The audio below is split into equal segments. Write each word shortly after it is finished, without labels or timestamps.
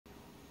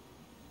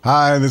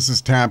Hi, this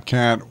is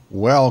TapCat.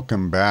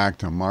 Welcome back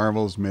to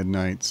Marvel's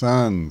Midnight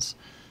Suns.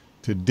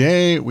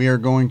 Today we are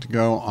going to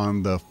go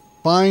on the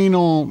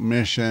final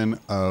mission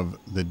of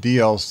the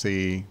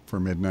DLC for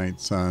Midnight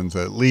Suns,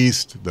 at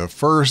least the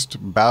first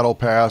battle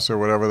pass or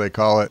whatever they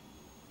call it.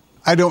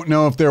 I don't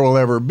know if there will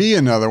ever be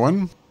another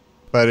one,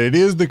 but it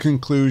is the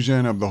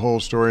conclusion of the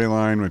whole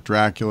storyline with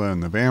Dracula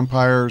and the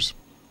vampires.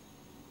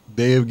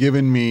 They have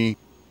given me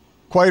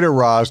quite a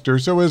roster,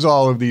 so as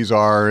all of these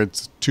are,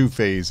 it's 2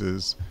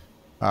 phases.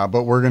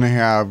 But we're going to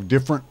have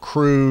different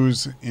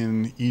crews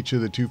in each of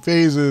the 2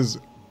 phases.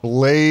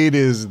 Blade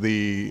is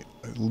the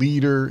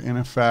leader, in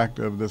effect,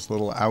 of this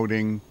little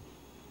outing.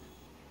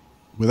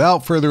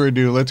 Without further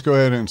ado, let's go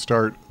ahead and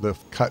start the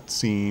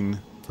cutscene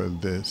for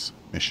this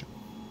mission.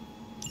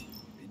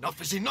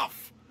 Enough is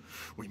enough!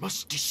 We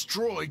must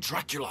destroy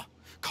Dracula,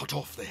 cut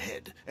off the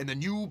head, and the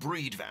new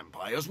breed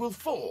vampires will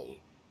fall.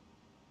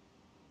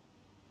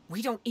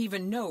 We don't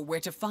even know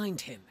where to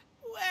find him.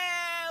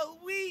 Well,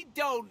 we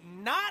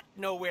don't not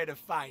know where to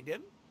find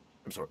him.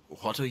 I'm sorry,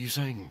 what are you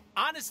saying?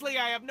 Honestly,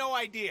 I have no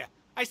idea.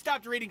 I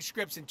stopped reading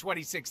scripts in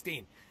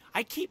 2016.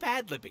 I keep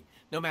ad-libbing,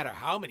 no matter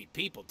how many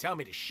people tell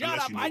me to shut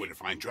Unless up. you know where to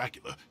find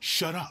Dracula,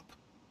 shut up.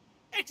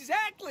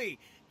 Exactly!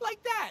 Like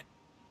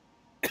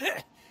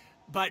that!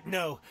 But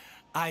no,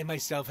 I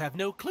myself have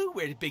no clue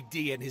where Big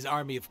D and his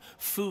army of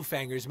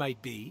foo-fangers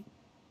might be.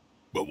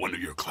 But one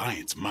of your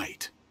clients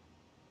might.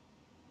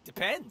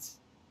 Depends.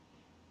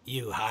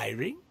 You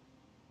hiring?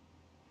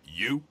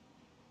 You?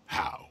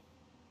 How?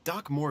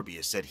 Doc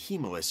Morbius said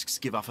hemolisks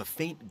give off a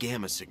faint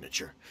gamma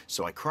signature,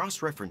 so I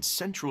cross-referenced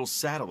central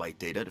satellite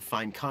data to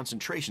find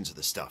concentrations of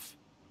the stuff.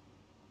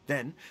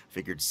 Then,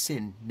 figured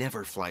Sin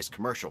never flies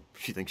commercial.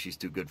 She thinks she's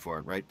too good for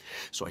it, right?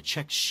 So I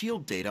checked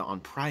SHIELD data on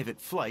private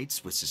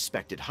flights with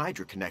suspected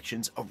Hydra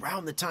connections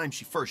around the time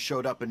she first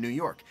showed up in New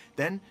York,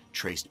 then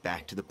traced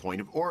back to the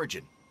point of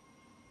origin.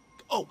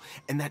 Oh,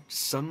 and that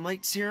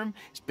sunlight serum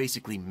is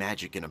basically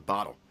magic in a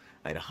bottle.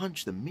 I had a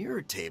hunch the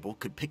mirror table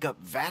could pick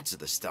up vats of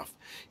the stuff.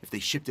 If they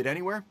shipped it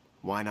anywhere,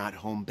 why not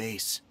home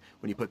base?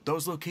 When you put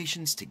those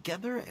locations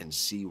together and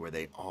see where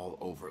they all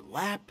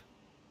overlap...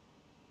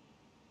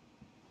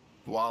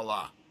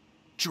 voila.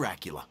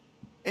 Dracula.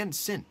 And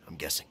Sin, I'm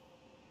guessing.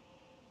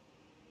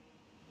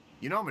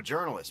 You know I'm a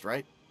journalist,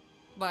 right?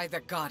 By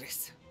the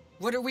goddess.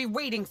 What are we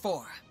waiting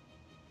for?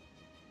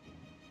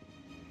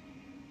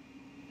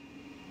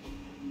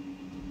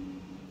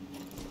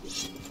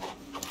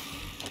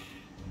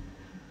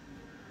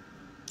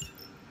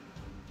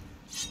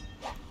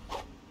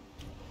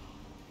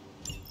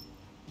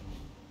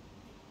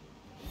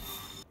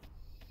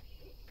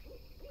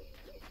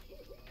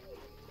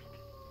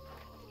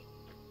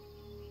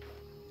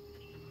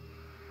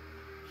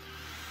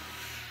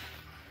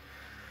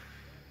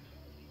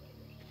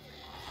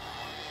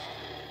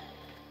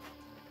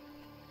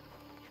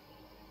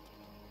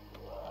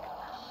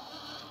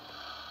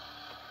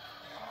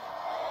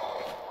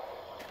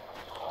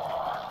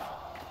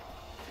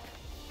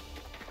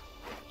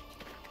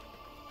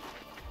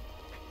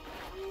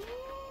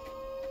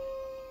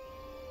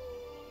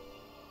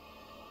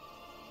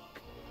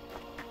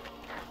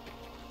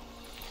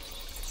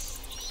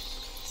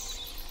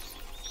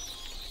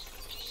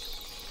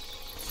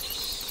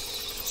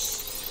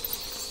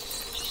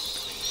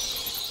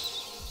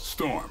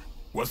 Storm,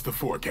 what's the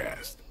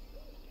forecast?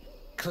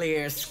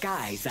 Clear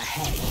skies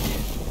ahead.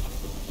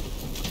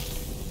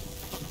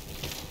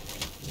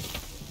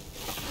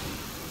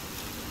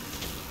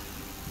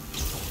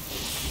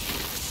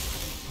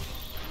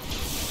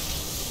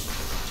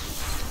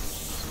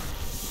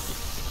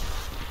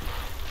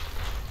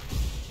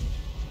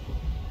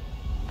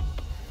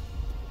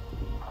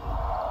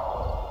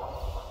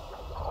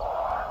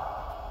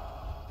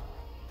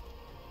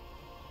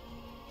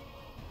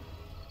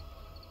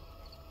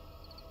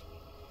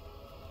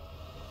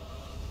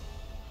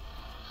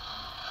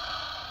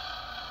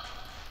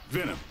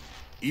 Venom,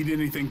 eat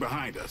anything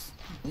behind us.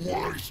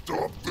 Why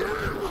stop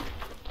there?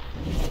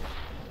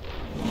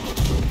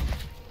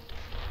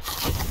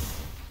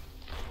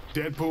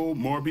 Deadpool,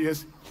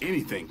 Morbius,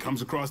 anything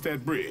comes across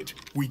that bridge.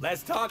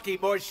 Less talky,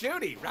 more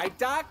shooty, right,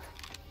 Doc?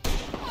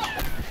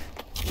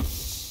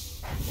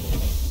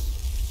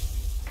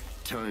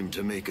 Time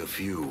to make a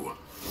few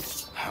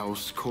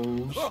house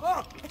calls.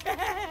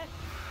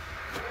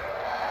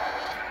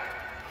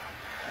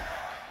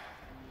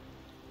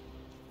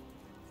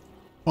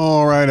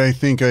 All right, I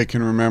think I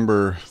can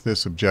remember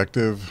this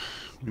objective.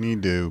 We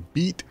need to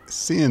beat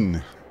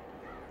Sin.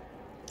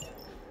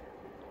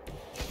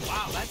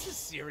 Wow, that's a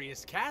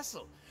serious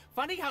castle.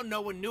 Funny how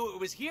no one knew it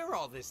was here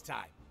all this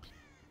time.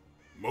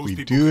 Most We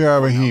people do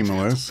have a pronounce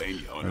hemalist.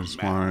 Transylvania on I a just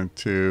map. wanted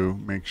to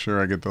make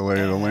sure I get the lay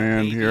of the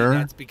land Maybe here.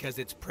 that's because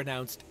it's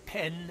pronounced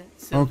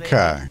Pennsylvania.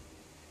 Okay.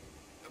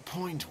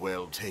 Point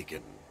well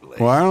taken, Blade.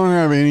 Well, I don't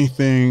have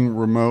anything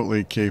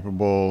remotely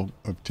capable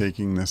of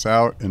taking this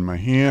out in my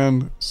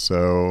hand,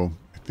 so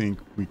I think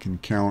we can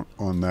count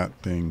on that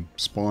thing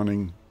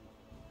spawning.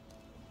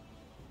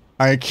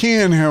 I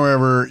can,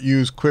 however,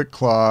 use Quick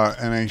Claw,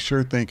 and I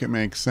sure think it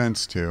makes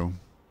sense to.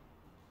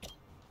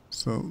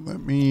 So let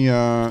me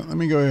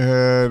go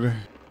ahead.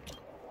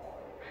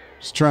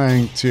 Just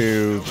trying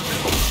to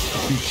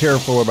be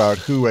careful about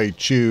who I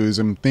choose.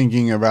 I'm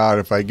thinking about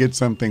if I get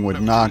something with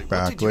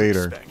knockback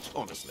later.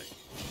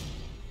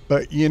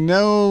 But you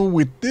know,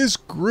 with this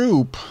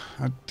group,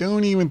 I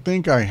don't even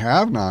think I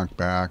have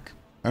knockback.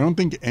 I don't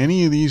think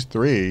any of these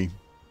three.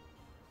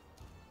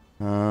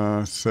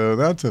 So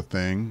that's a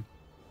thing.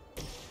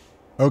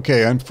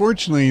 Okay,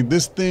 unfortunately,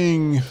 this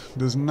thing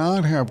does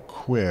not have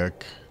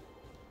quick.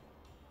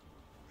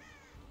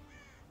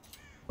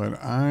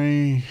 But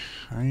I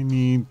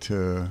need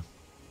to...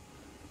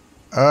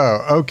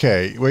 Oh,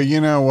 okay. Well,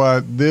 you know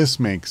what? This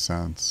makes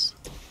sense.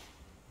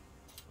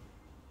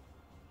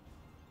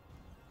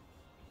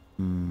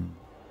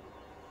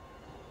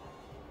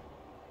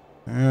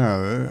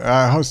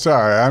 Yeah,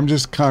 sorry, I'm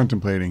just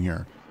contemplating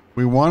here.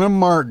 We want to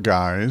mark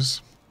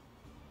guys,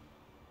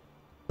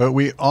 but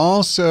we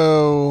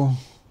also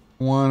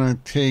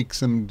want to take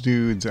some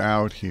dudes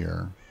out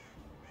here.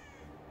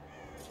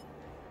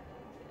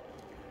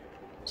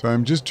 So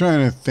I'm just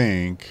trying to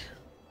think,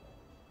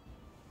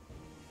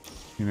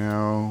 you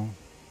know,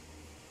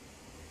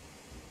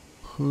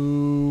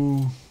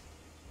 who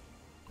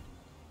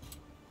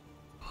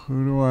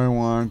do I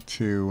want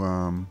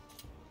to,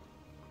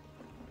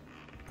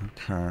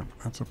 okay,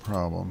 that's a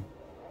problem.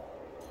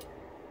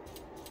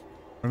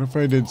 What if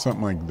I did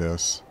something like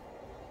this?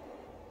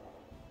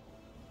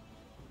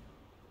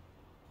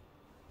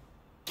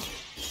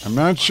 I'm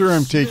not sure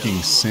I'm taking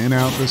Sin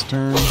out this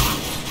turn.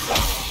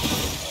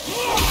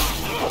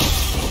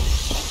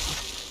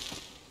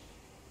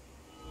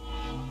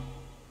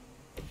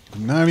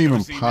 I'm not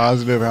even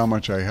positive how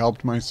much I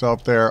helped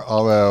myself there,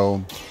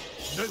 although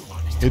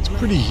it's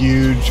pretty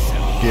huge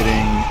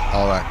getting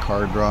all that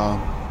card draw.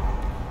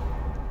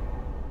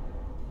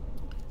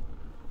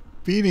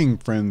 Feeding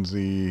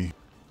Frenzy.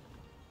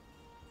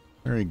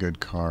 Very good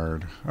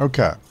card.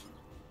 Okay.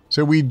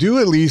 So we do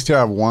at least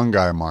have one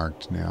guy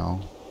marked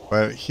now,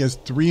 but he has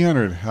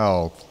 300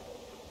 health.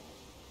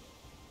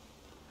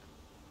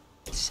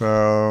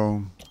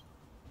 So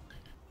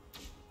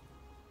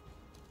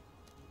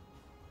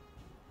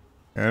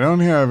I don't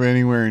have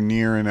anywhere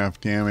near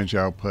enough damage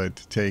output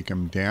to take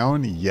him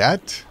down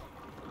yet.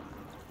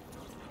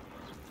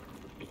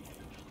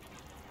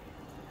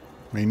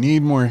 I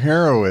need more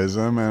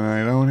heroism, and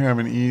I don't have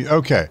an E.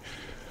 Okay.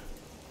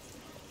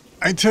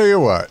 I tell you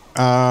what.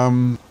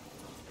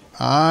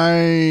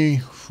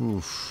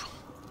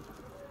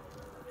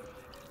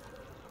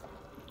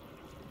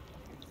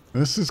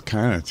 This is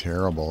kind of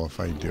terrible if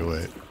I do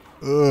it.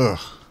 Ugh.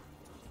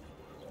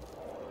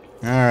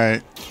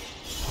 Alright.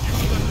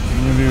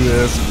 I'm gonna do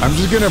this. I'm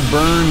just gonna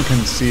burn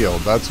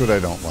Concealed. That's what I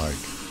don't like.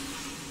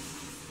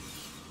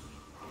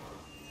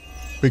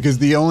 Because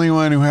the only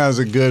one who has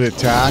a good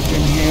attack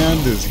in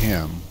hand is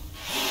him.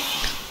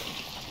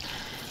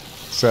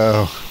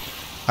 So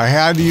I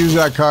had to use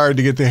that card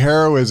to get the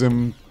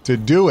heroism to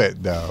do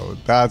it, though.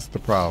 That's the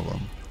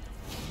problem.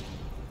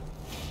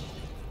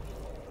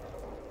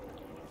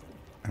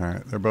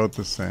 Alright, they're both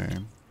the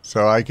same.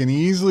 So I can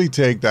easily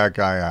take that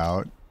guy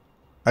out.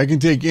 I can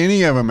take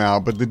any of them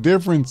out, but the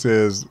difference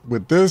is,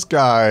 with this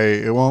guy,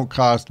 it won't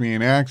cost me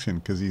an action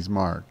because he's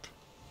marked.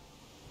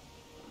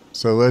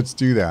 So let's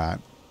do that.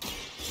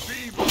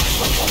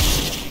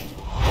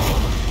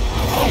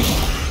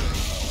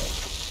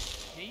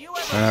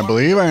 And I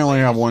believe I only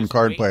have one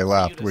card play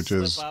left, which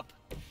is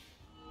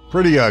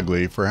pretty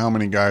ugly for how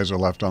many guys are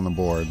left on the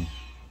board.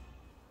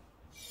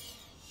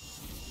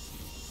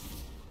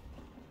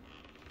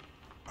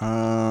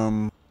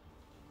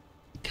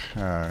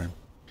 Okay.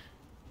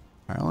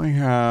 I only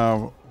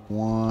have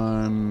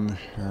one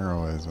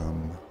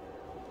heroism.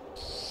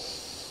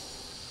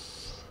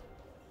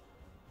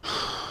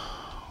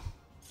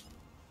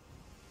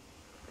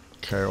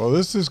 Okay, well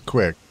this is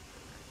quick.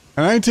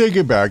 And I take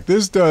it back.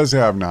 This does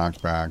have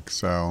knockback,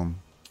 so...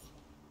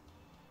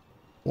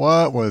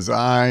 What was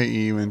I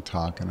even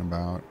talking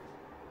about?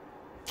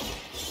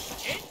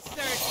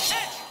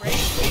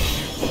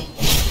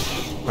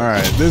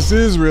 Alright, this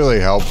is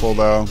really helpful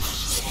though.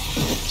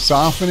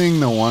 Softening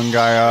the one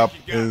guy up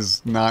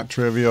is not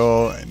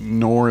trivial,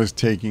 nor is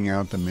taking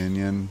out the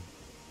minion.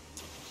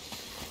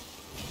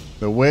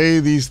 The way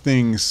these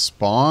things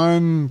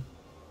spawn,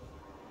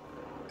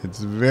 it's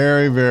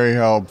very, very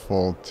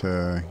helpful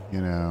to,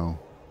 you know,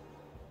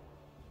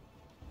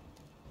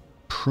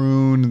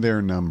 prune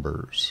their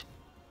numbers.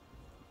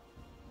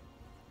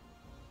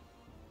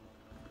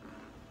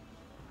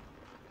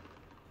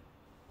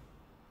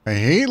 I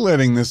hate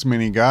letting this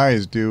many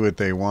guys do what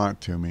they want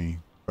to me,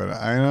 but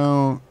I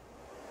don't...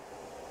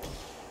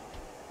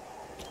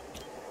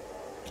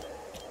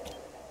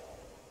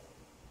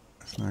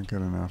 It's not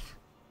good enough.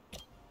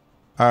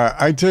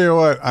 I tell you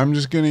what, I'm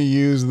just going to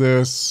use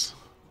this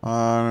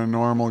on a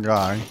normal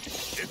guy.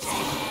 It's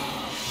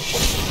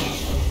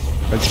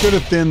going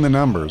to thin the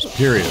numbers,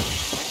 period.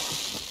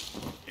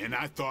 And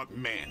I thought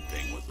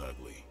Man-Thing was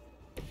ugly.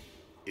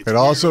 It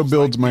also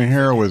builds my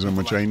heroism,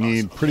 which I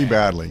need pretty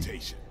badly.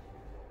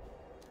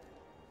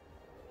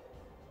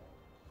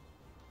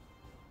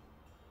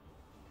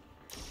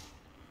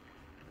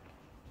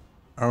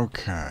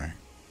 Okay.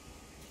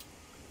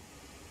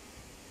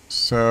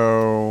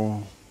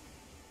 So,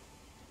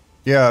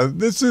 yeah,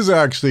 this is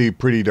actually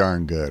pretty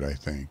darn good, I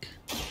think.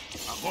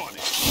 I'm on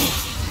it.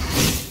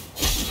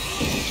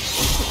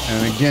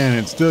 And again,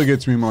 it still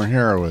gets me more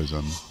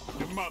heroism.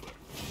 Your mother.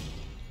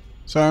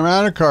 So I'm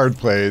out of card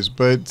plays,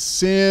 but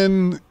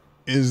Sin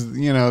is,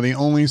 you know, the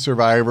only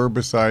survivor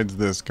besides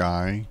this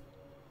guy.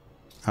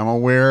 I'm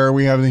aware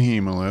we have the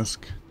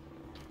Hemolisk.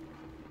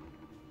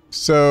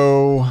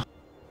 So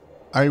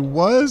I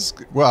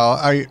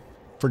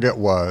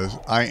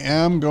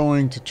am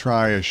going to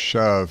try a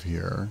shove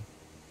here.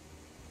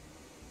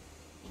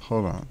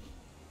 Hold on.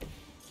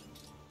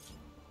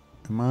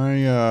 Am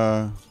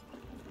I,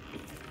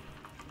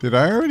 did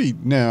I already?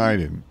 No, I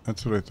didn't.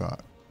 That's what I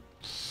thought.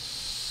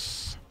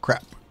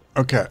 Crap.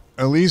 Okay.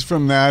 At least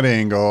from that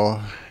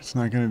angle, it's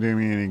not going to do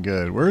me any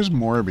good. Where's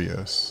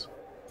Morbius?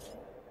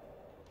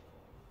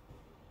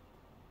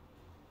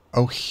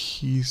 Oh,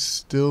 he's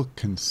still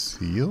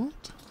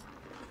concealed?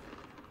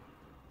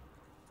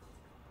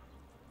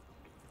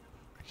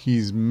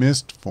 He's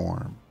mist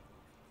form.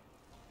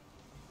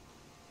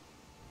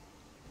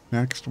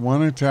 Next,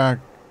 one attack.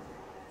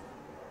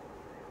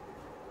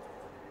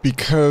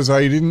 Because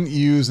I didn't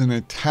use an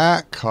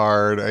attack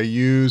card, I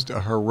used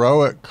a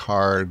heroic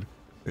card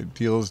that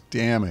deals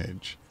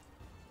damage.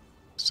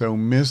 So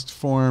mist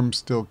form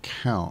still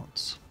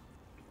counts.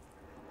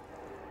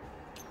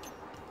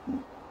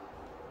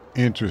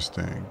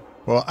 Interesting.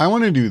 Well, I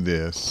want to do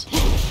this.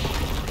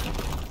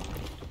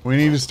 We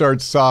need to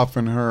start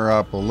softening her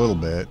up a little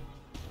bit.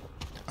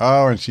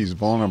 Oh, and she's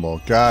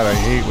vulnerable. God, I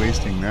hate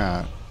wasting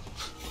that.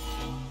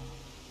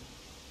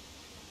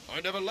 I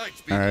never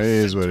liked being Alright, it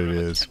is what it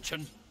is.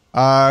 attention. Do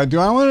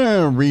I want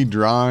to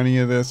redraw any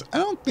of this? I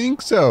don't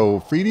think so.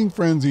 Feeding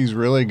Frenzy's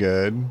really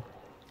good,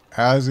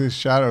 as is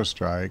Shadow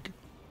Strike.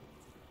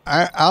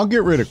 I'll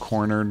get rid of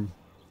Cornered.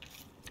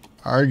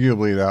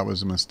 Arguably that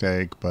was a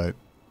mistake, but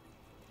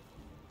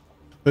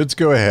let's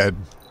go ahead.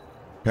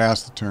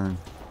 Pass the turn.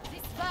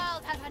 This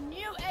world has a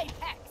new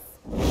apex.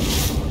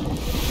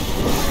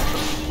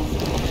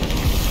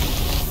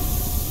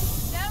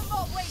 No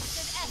more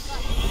wasted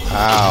effort.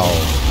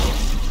 Ow.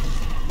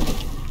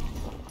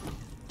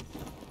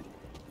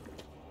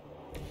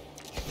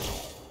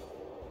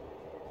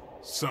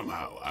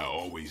 Somehow, I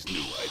always knew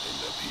I'd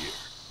end up here.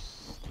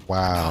 I could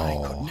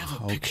Wow.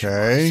 never picture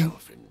Okay.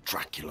 myself in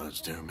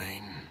Dracula's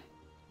domain.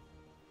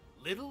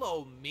 Little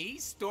old me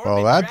storming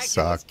Well, that Dracula's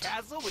sucked.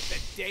 castle with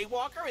the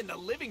Daywalker and the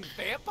living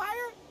vampire?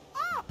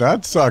 Ah,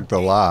 That sucked a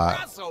lot.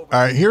 crossover.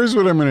 Alright, here's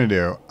what I'm going to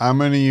do. I'm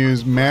going to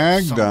use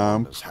Mag Someone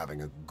Dump was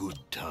having a good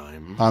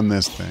time. on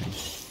this thing.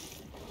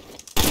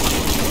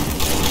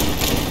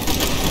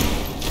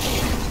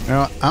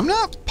 Now, I'm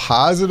not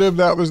positive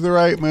that was the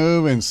right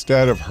move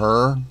instead of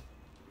her.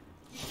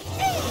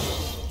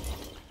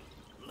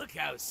 Look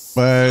how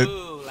But-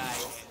 smooth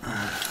I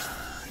am.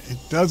 It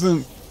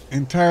doesn't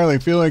entirely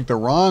feel like the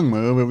wrong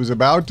move. It was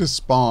about to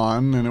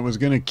spawn, and it was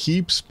going to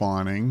keep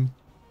spawning.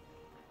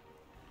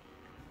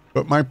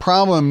 But my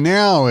problem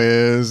now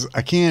is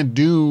I can't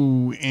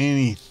do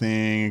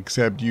anything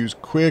except use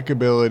quick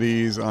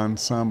abilities on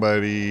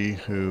somebody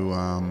who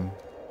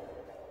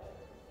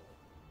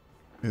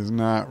is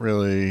not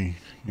really,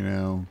 you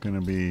know, going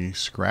to be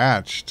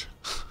scratched.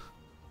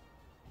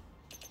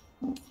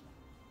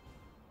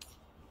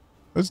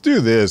 Let's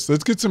do this.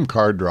 Let's get some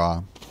card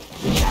draw.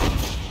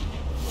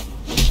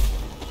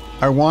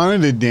 I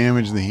wanted to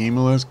damage the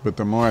Hemolisk, but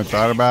the more I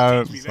thought about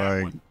it, it's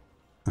like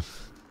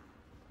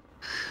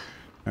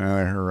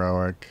another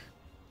heroic.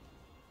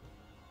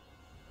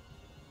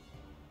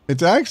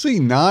 It's actually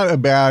not a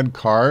bad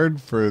card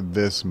for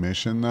this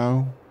mission,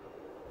 though.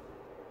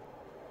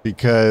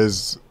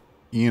 Because,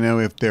 you know,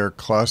 if they're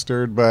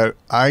clustered, but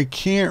I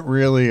can't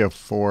really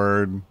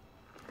afford...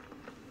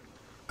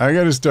 I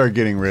got to start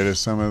getting rid of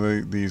some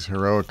of these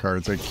heroic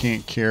cards. I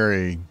can't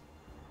carry...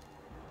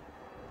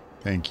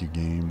 Thank you,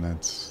 game.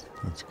 That's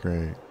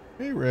great.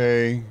 Hey,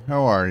 Ray.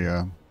 How are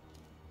you?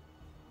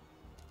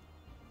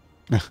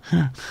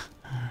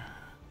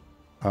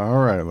 All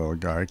right, little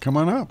guy. Come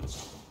on up.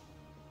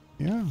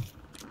 Yeah.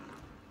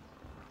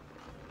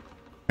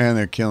 And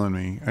they're killing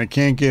me. I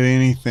can't get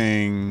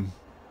anything...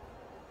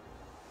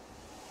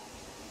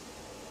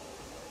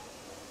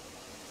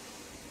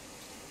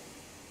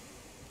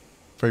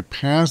 If I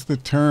pass the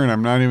turn,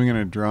 I'm not even going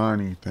to draw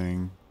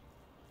anything.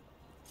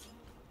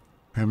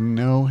 I have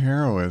no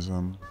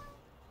heroism.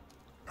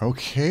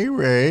 Okay,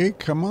 Ray,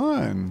 come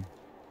on.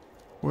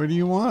 What do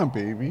you want,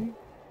 baby?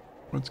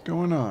 What's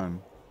going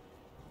on?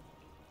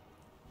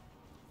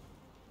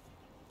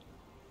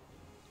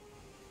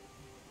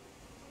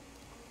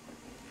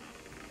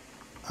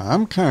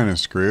 I'm kind of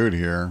screwed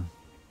here.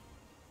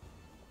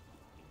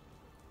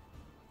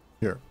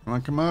 Here,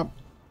 want to come up?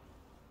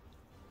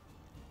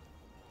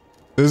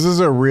 This is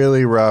a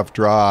really rough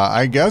draw.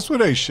 I guess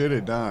what I should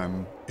have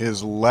done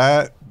is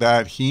let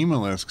that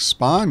Hemolisk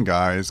spawn,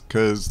 guys,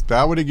 because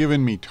that would have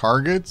given me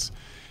targets.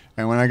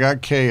 And when I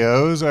got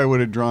KOs, I would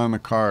have drawn the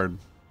card.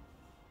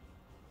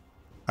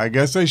 I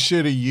guess I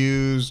should have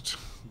used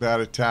that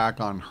attack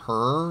on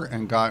her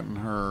and gotten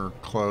her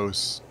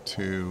close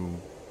to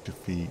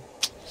defeat.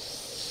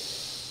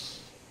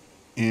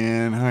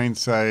 In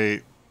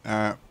hindsight,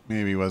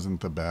 maybe wasn't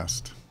the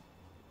best.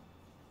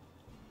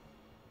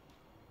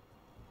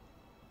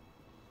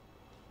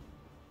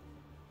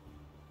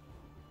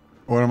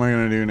 What am I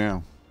going to do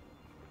now?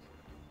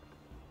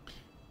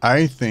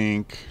 I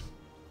think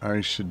I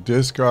should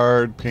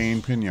discard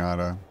Pain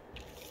Pinata.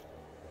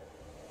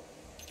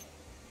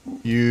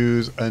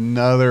 Use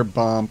another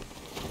bump.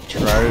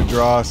 Try to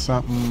draw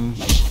something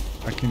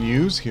I can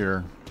use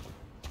here.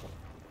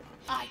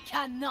 I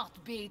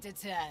cannot be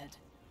deterred.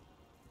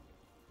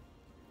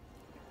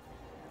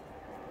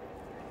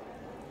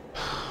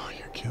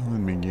 You're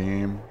killing me,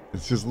 game.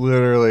 It's just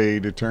literally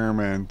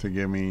determined to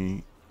give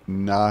me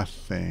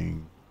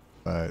nothing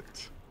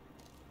but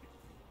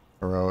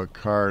heroic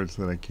cards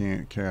that I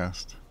can't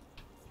cast.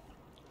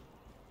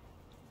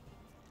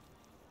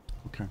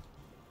 Okay.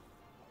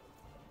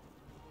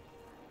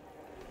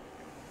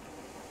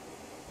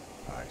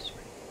 Bye,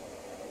 sweet.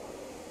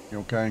 You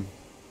okay?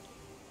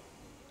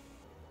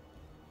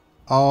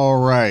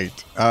 All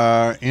right.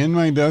 In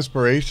my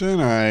desperation,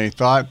 I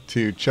thought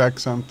to check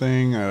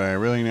something that I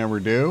really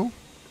never do.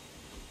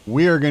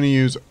 We are going to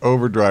use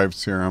Overdrive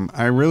Serum.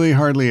 I really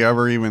hardly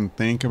ever even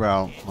think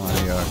about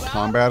my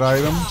combat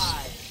items.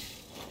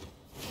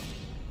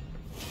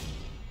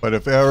 But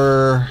if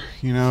ever,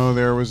 you know,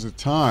 there was a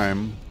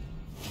time,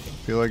 I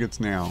feel like it's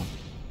now.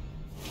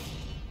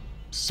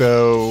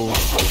 So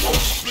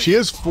she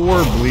has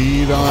 4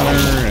 bleed on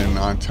her, and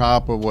on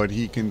top of what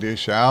he can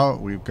dish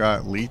out, we've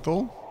got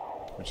lethal,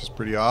 which is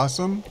pretty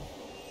awesome.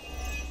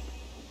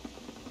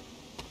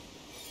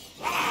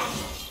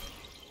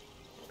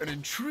 An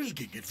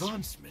intriguing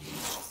advancement.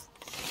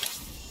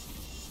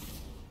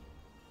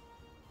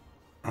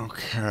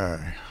 Okay.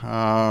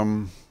 Oh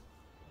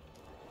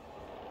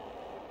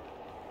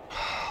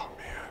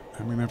man,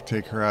 I'm gonna have to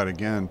take her out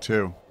again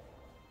too.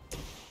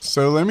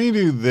 So let me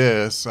do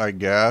this, I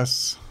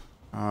guess.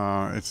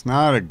 It's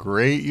not a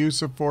great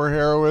use of 4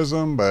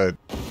 heroism, but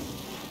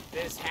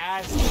This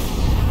has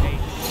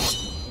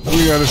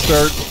we gotta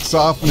start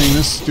softening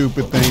this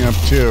stupid thing up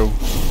too.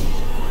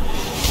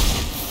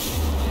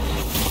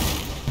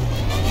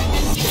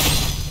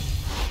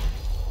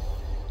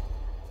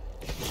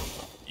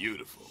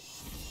 Beautiful.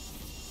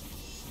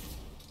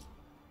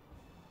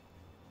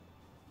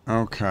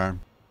 Okay.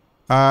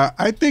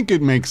 I think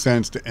it makes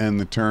sense to end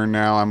the turn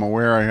now. I'm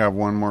aware I have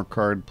one more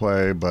card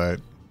play, but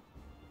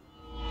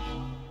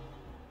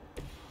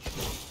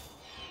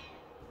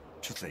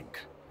To think,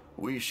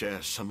 we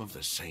share some of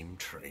the same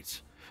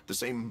traits, the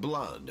same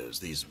blood as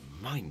these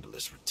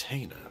mindless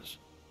retainers.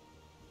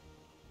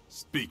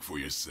 Speak for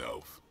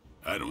yourself.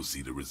 I don't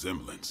see the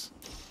resemblance.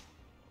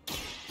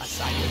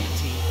 aside from the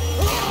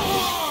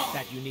teeth.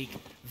 That unique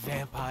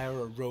vampire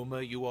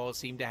aroma you all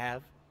seem to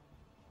have.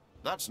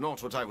 That's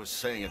not what I was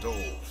saying at all,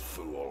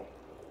 fool.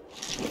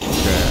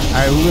 okay,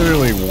 I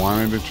literally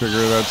wanted to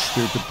trigger that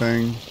stupid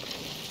thing.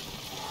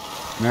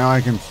 Now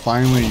I can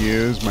finally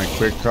use my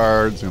quick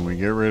cards and we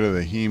get rid of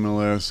the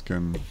Hemolisk,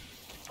 and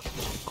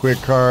quick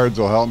cards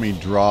will help me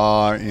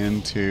draw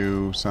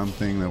into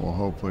something that will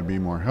hopefully be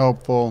more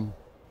helpful.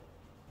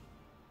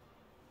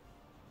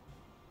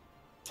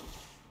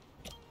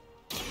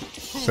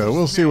 So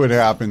we'll see what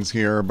happens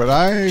here, but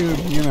I'm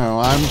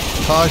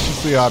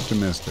cautiously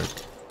optimistic.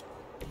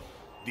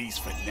 These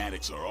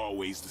fanatics are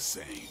always the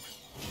same.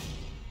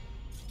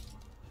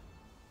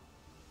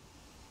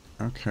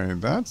 Okay,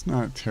 that's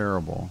not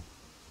terrible.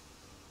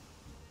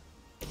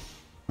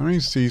 Let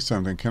me see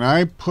something. Can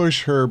I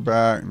push her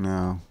back?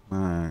 No.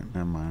 Alright,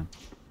 never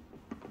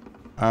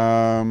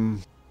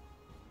mind.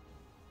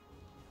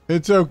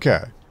 It's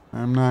okay.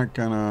 I'm not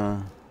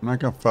gonna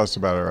fuss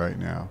about it right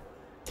now.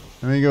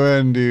 Let me go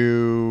ahead and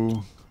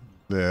do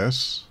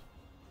this.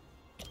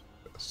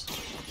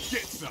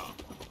 Get some.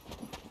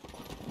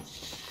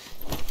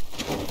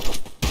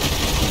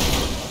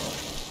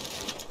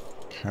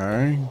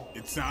 Okay.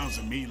 It sounds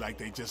to me like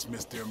they just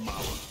missed their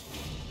mama.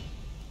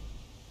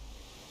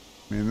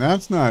 I mean,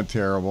 that's not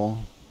terrible.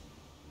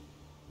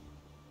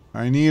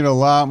 I need a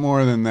lot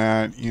more than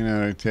that,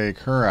 to take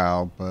her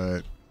out,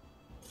 but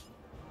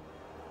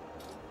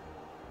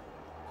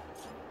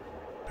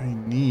I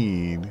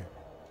need to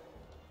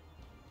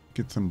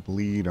get some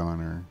bleed on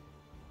her.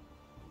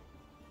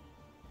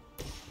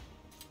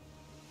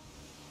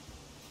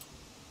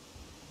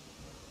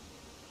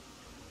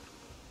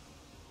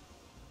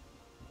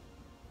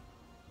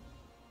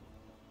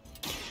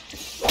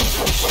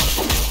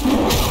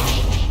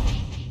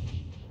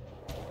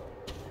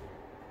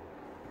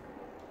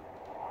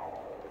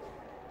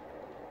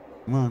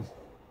 Come on.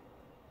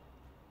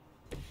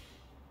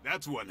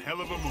 That's one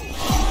hell of a move.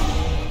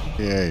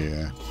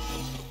 Yeah.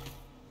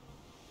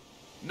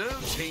 No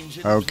change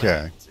in Okay.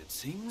 plans, it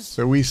seems.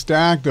 So we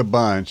stacked a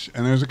bunch,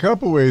 and there's a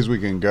couple ways we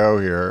can go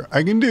here.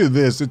 I can do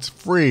this. It's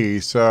free,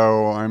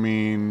 so, I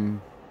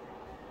mean,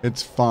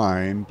 it's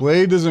fine.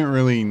 Blade doesn't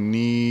really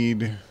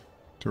need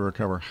to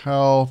recover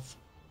health,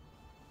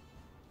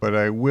 but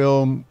I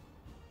will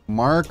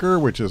marker,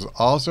 which is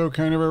also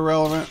kind of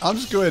irrelevant. I'll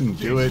just go ahead and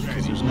do it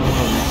because there's no real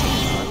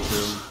reason not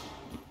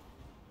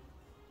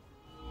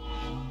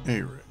to.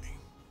 Hey, ready.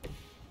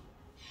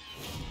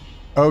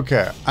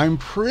 Okay, I'm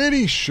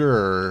pretty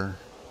sure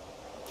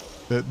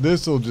that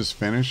this will just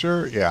finish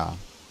her. Yeah.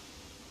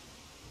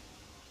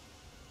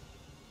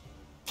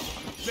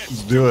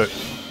 Let's do it.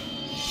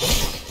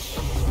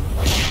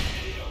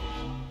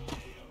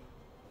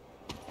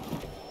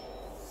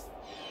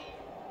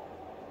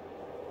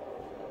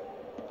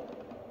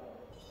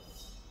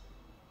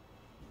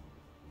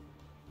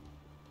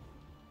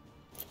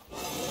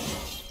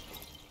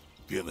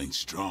 Feeling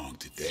strong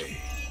today.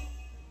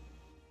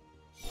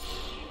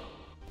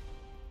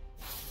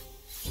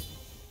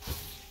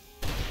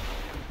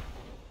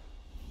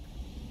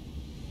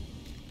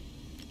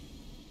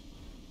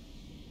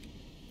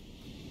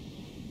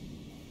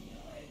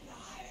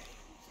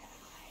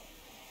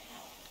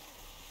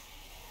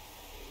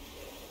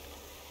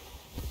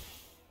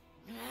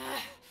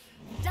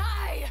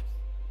 Die!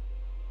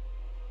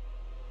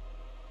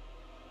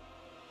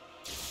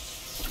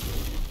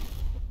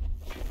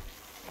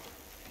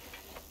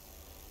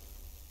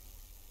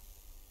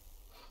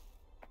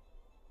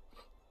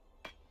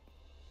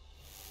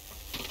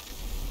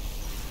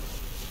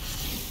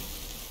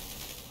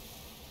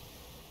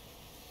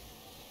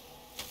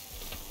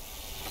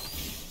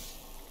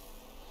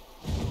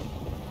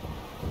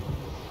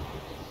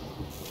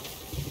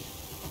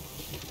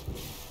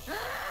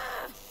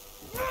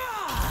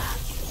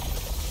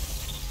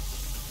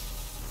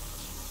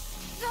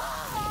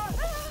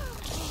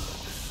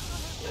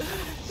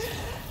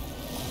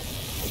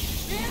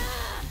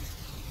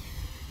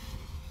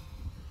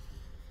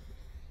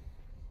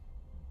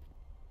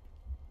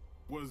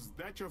 Was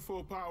that your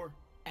full power?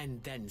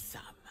 And then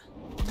some.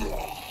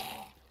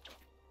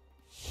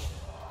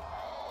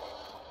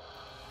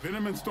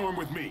 Venom and Storm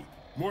with me.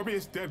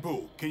 Morbius,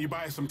 Deadpool, can you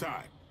buy us some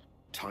time?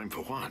 Time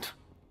for what?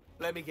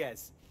 Let me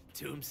guess.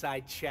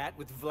 Tombside chat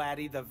with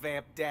Vladdy the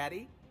Vamp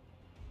Daddy?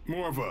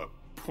 More of a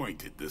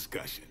pointed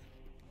discussion.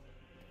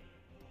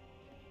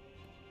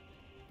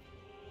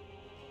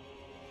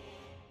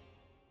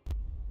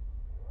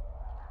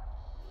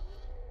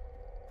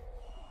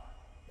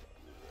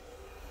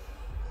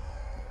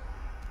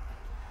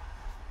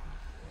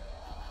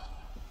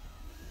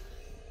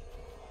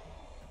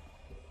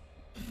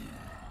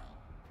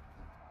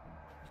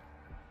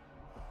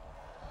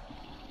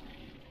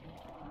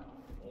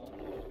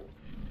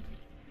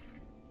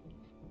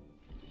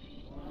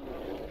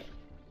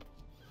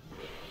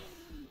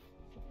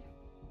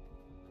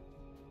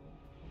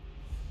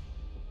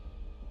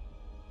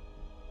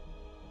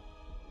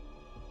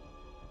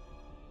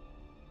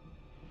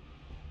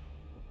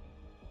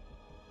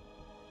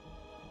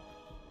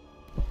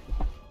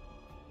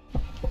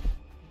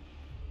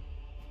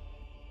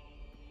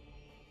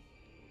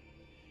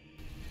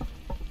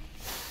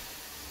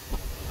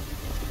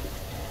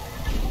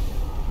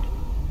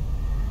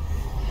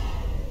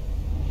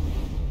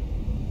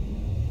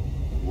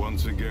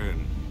 Once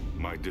again,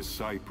 my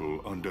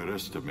disciple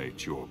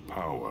underestimates your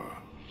power.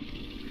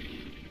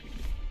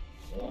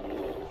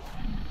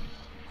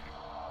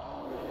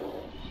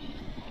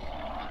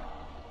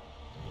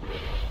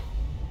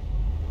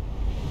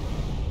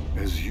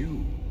 As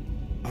you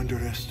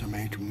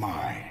underestimate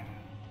mine.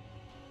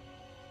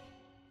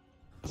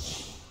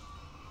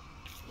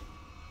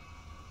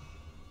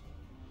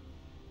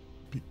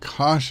 Be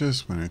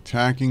cautious when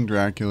attacking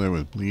Dracula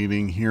with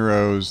bleeding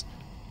heroes,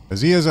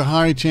 as he has a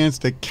high chance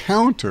to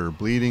counter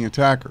bleeding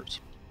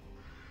attackers.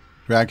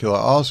 Dracula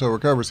also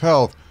recovers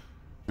health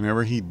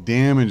whenever he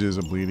damages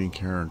a bleeding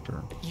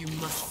character. You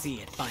must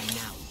see it by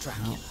now,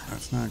 Dracula. No,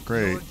 that's not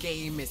great. Your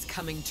game is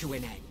coming to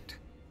an end.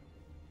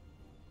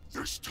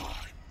 This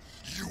time,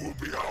 you will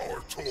be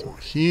our toy.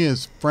 He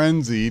is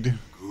frenzied.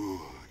 Good.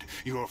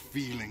 You're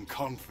feeling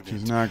confident.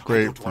 Which is not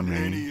great I don't for want me.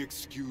 any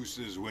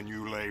excuses when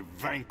you lay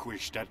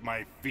vanquished at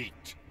my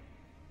feet.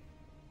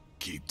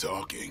 Keep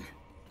talking.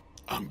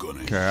 I'm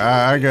gonna. Okay,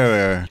 I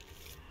gotta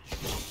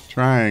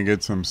try and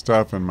get some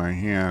stuff in my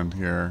hand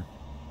here.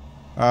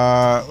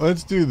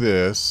 Let's do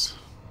this.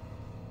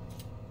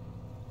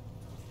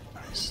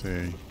 I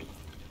see.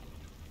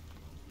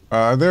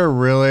 They're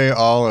really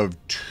all of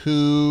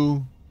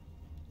 2.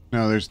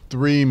 No, there's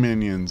 3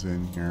 minions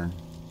in here.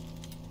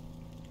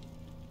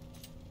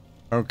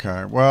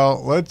 Okay,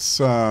 well, let's,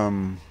 let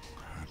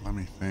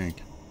me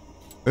think.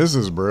 This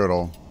is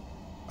brutal.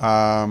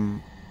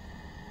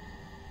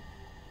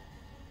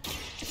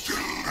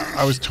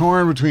 I was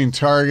torn between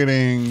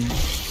targeting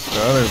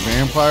the other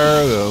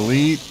vampire, the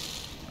elite,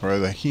 or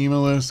the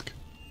hemolisk.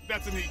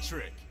 That's a neat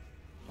trick.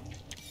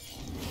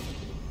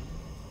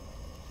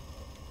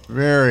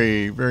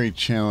 Very, very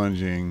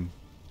challenging.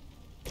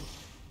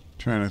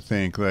 Trying to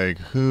think, like,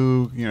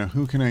 who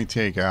can I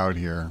take out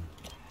here?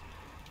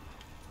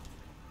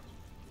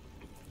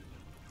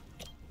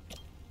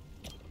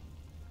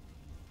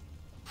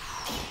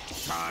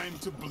 Time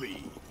to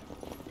bleed.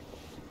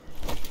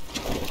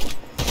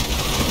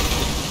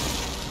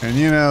 And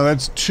you know,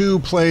 that's 2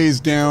 plays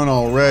down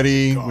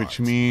already, which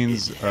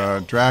means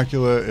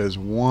Dracula is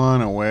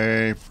 1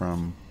 away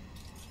from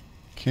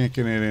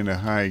kicking it into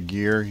high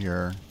gear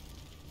here.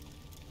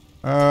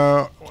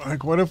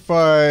 Like what if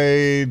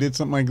I did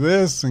something like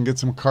this and get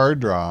some card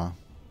draw?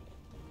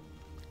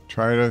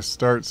 Try to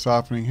start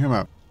softening him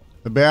up.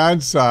 The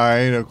bad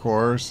side, of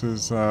course,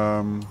 is yeah,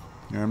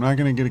 I'm not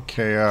going to get a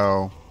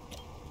KO.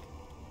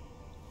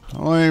 The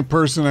only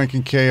person I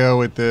can KO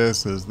with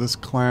this is this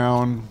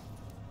clown.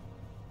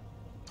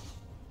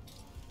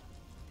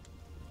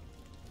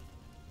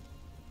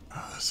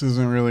 This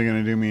isn't really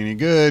going to do me any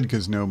good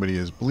because nobody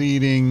is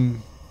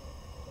bleeding.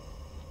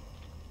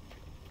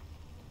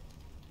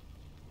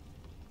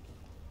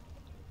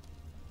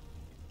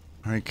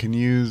 I can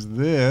use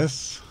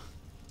this.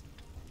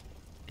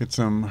 Get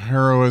some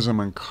heroism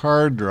and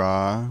card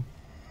draw.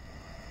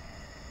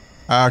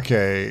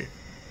 Okay.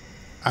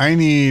 I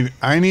need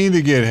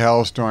to get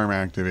Hellstorm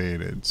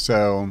activated.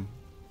 So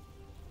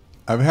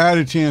I've had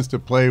a chance to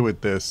play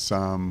with this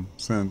some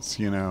since,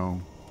 you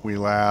know, we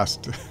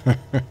last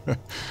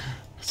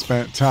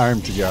spent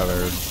time together.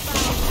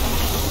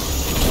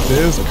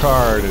 This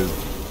card is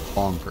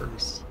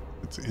bonkers.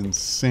 It's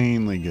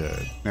insanely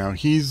good. Now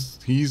he's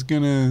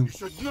gonna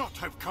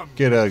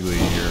get ugly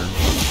here.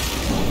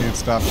 Can't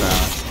stop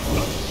that.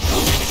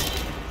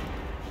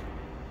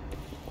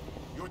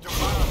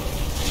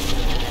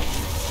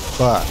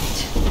 But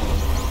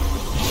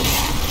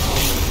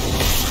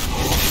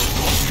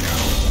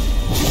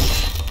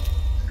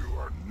You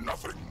are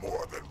nothing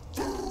more than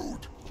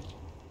food.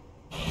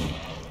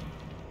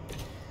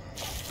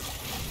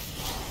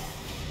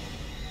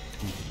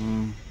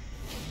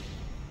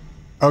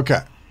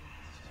 okay.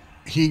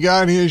 He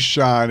got his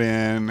shot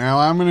in. Now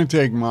I'm going to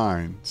take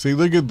mine. See,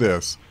 look at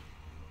this.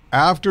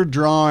 After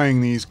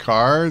drawing these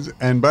cards,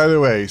 and by the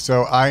way,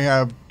 so I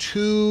have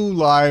 2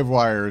 live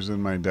wires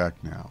in my deck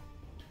now.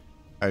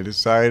 I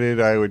decided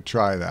I would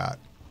try that.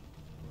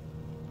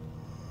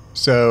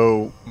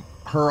 So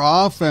her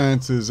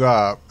offense is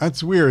up.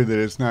 That's weird that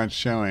it's not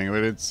showing,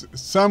 but it's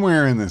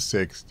somewhere in the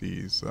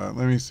 60s.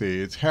 Let me see.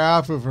 It's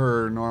half of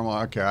her normal.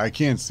 Okay, I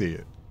can't see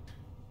it.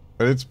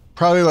 But it's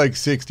probably like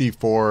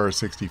 64 or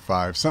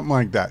 65, something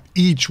like that,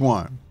 each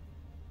one.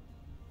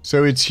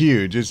 So it's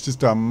huge. It's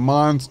just a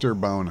monster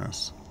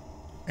bonus.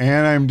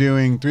 And I'm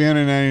doing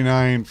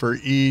 $399 for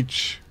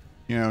each,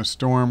 you know,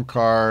 storm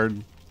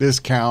card. This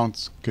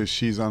counts because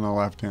she's on the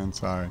left-hand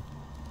side.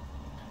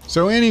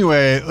 So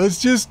anyway,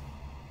 let's just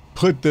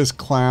put this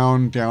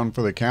clown down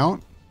for the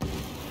count.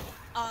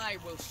 I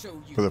will show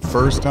you. For the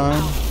first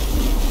time.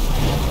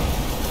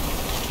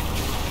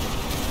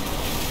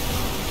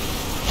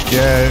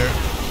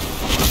 Yeah.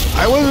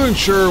 I wasn't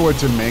sure what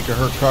to make of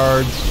her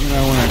cards, you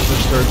know, when I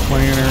first started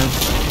playing her.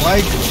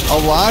 Like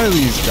a lot of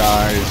these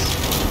guys,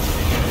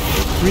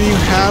 when you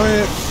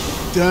haven't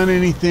done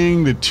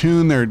anything to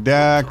tune their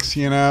decks,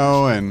 you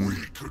know, and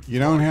you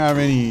don't have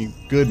any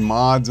good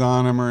mods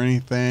on them or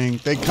anything,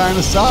 they kind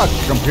of suck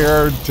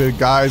compared to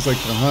guys like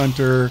the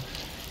Hunter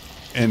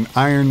and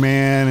Iron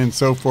Man and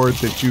so forth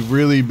that you've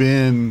really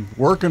been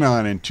working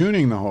on and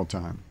tuning the whole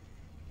time.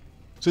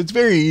 So it's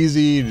very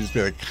easy to just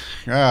be like,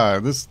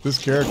 this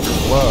character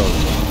blows.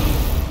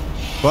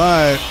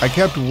 But I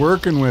kept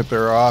working with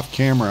her off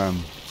camera,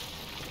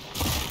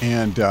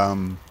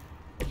 and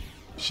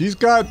she's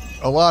got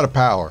a lot of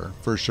power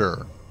for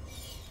sure.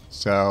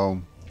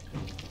 So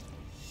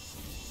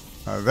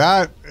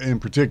that in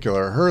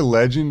particular, her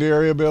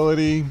legendary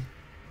ability,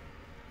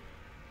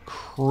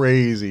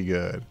 crazy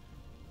good.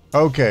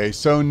 Okay,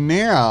 so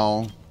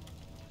now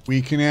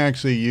we can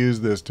actually use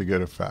this to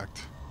good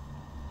effect.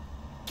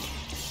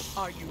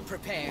 Are you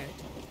prepared?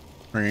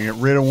 We're going to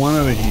get rid of one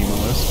of the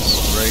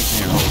hemolisks right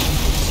now.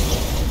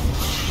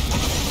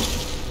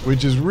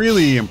 Which is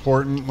really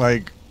important.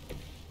 Like,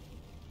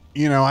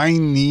 you know, I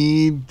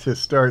need to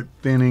start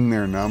thinning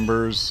their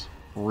numbers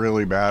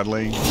really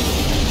badly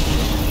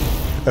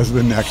as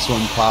the next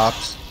one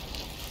pops.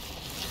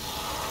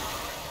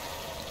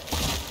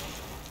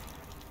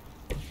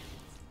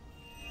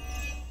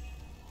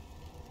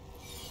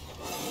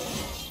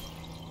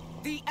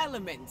 The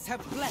elements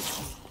have blessed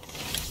me.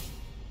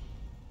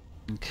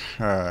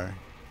 Okay.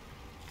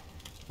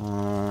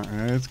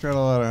 And it's got a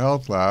lot of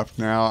health left.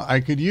 Now, I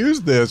could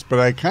use this, but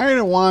I kind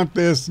of want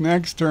this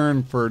next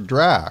turn for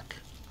Drac.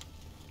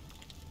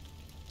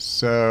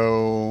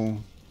 So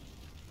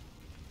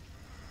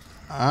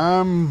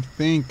I'm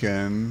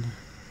thinking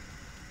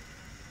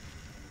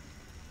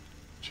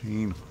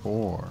chain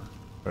 4,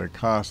 but it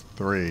costs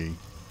 3.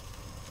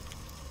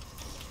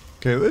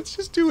 Okay, let's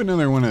just do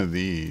another one of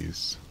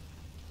these.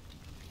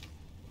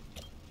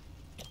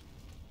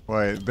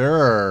 Wait, there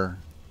are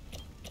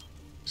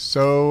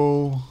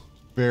so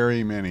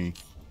very many.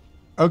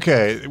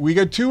 Okay, we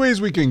got 2 ways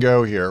we can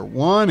go here.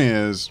 One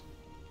is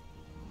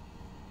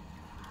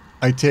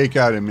I take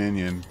out a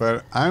minion,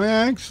 but I'm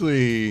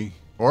actually,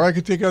 or I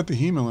could take out the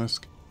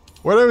Hemolisk.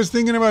 What I was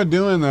thinking about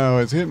doing though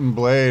is hitting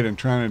Blade and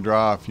trying to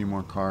draw a few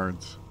more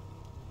cards.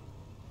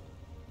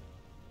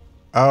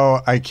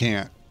 Oh, I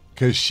can't.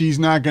 because she's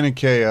not going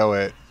to KO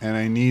it, and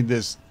I need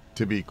this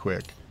to be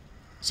quick.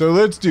 So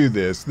let's do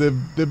this. The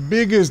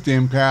biggest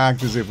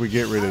impact is if we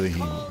get rid of the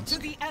healers. To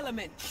the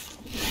elements.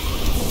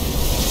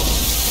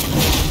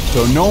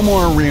 So no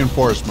more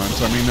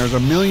reinforcements. I mean, there's a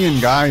million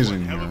guys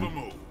in Hell of a here,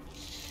 move.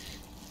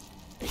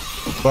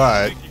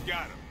 but You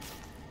got him.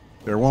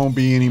 there won't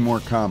be any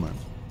more coming.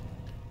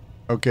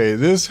 Okay,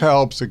 this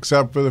helps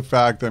except for the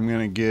fact I'm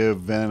going to give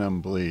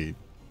Venom bleed.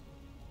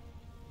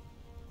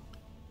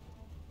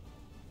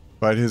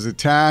 But his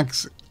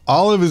attacks,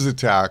 all of his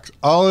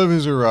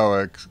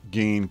heroics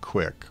gain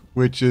quick,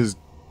 which is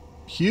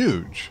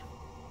huge.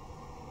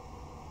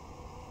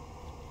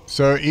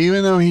 So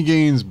even though he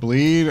gains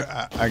bleed,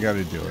 I got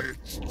to do it.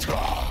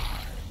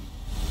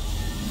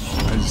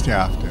 I just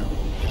have to.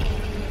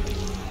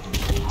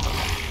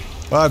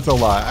 Well, that's a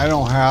lot. I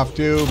don't have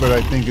to, but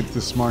I think it's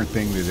the smart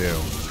thing to do.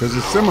 Because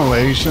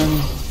assimilation,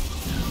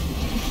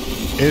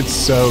 it's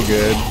so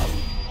good.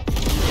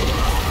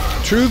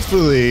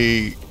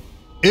 Truthfully,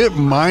 it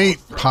might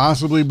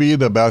possibly be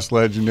the best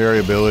legendary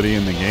ability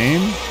in the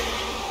game.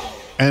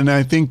 And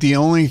I think the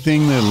only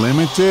thing that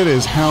limits it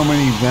is how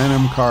many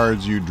Venom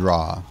cards you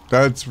draw.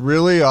 That's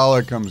really all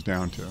it comes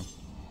down to.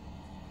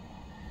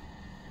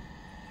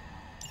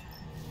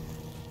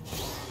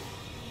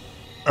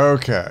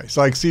 Okay,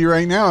 so like, see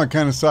right now it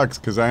kind of sucks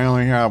because I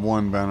only have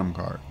one Venom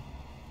card.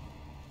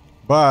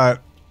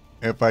 But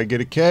if I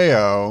get a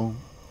KO,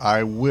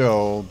 I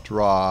will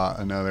draw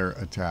another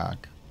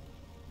attack.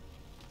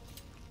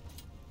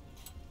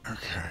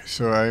 Okay,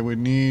 so I would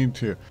need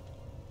to...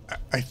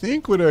 I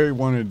think what I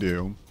want to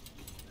do...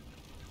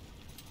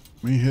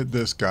 Let me hit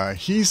this guy.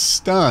 He's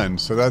stunned,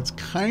 so that's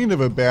kind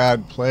of a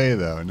bad play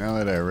though, now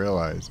that I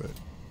realize it.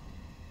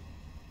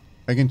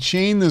 I can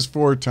chain this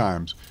 4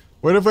 times.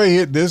 What if I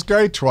hit this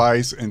guy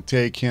twice and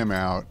take him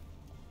out?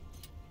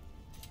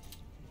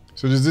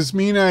 So does this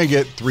mean I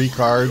get 3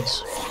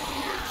 cards?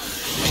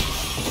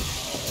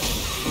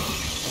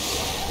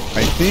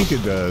 I think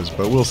it does,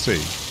 but we'll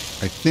see.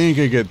 I think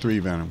I get 3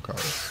 Venom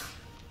cards.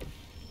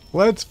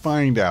 Let's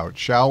find out,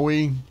 shall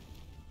we?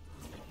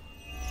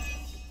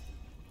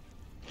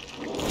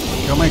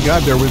 Oh my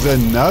god, there was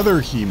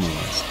another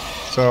Hemalist.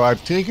 So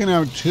I've taken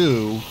out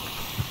 2.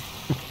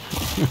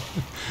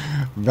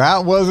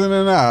 That wasn't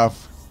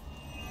enough.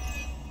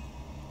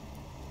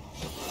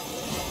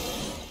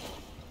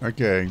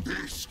 Okay.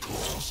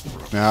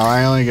 Now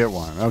I only get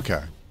 1.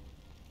 Okay.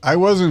 I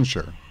wasn't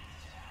sure.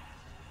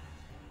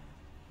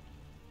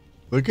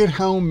 Look at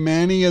how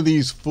many of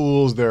these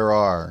fools there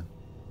are.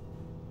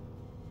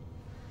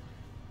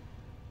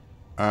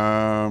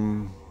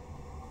 On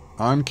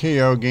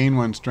KO, gain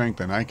 1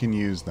 strength, and I can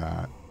use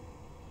that.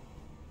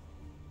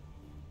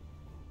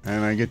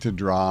 And I get to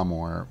draw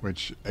more,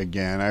 which,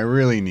 again, I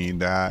really need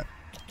that.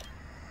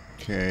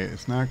 Okay,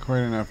 it's not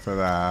quite enough for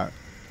that.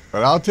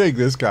 But I'll take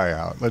this guy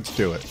out. Let's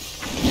do it.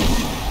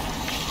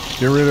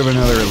 Get rid of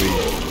another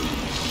elite.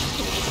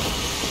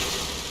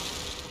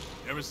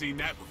 Never seen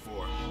that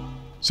before.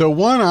 So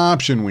one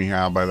option we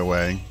have, by the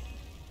way,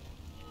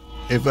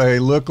 if I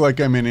look like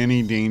I'm in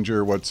any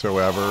danger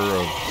whatsoever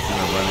of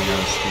kind of running out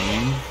of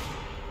steam,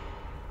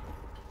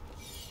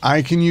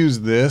 I can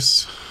use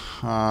this.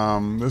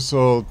 This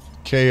will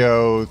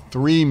KO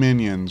 3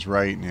 minions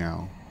right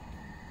now,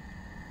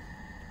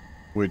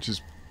 which is,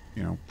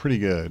 you know, pretty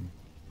good.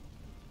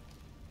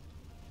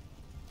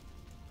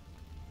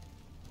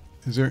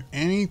 Is there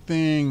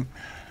anything?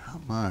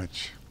 Not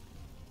much.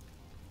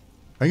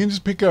 I can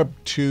just pick up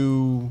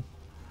 2.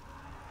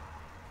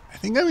 I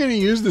think I'm going to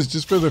use this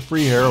just for the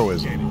free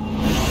heroism.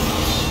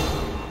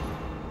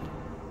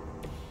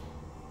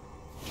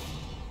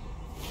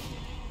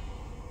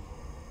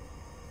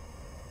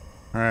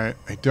 Alright,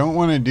 I don't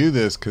want to do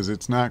this because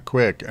it's not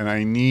quick, and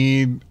I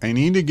need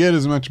to get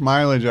as much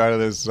mileage out of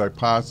this as I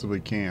possibly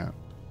can.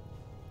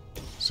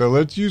 So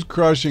let's use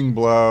Crushing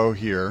Blow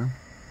here.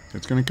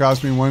 It's going to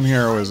cost me 1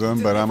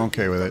 heroism, but I'm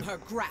okay with it.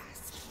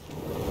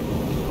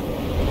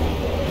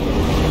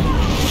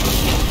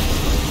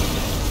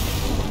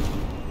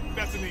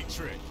 That's a neat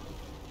trick.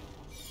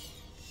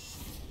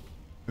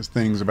 This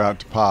thing's about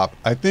to pop.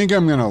 I think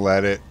I'm going to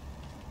let it.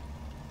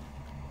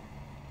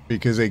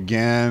 Because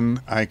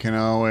again, I can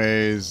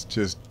always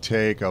just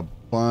take a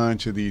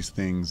bunch of these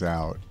things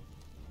out.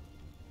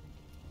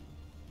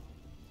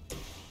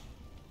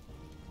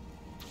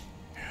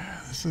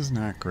 Yeah, this is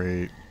not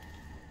great.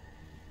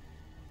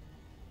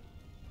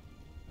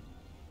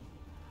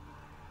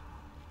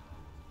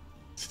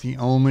 It's the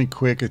only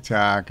quick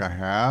attack I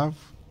have.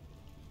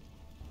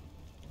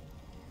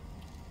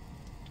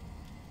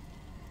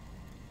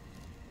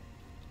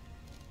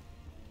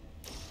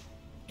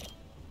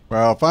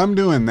 Well, if I'm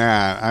doing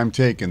that, I'm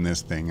taking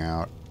this thing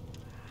out.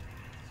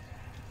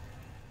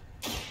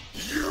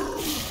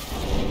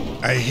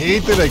 I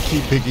hate that I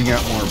keep picking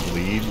up more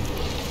bleed.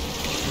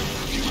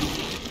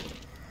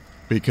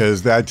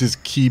 Because that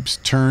just keeps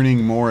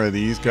turning more of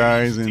these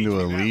guys into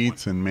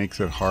elites and makes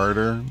it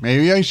harder.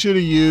 Maybe I should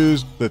have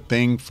used the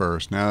thing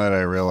first, now that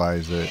I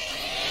realize it.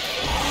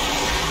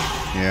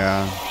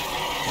 Yeah.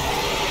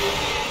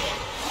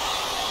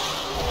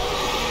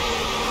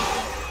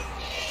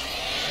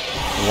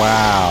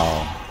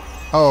 Wow.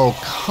 Oh,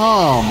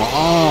 come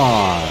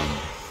on.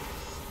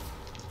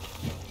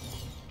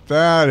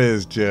 That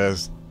is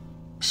just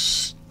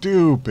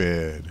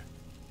stupid.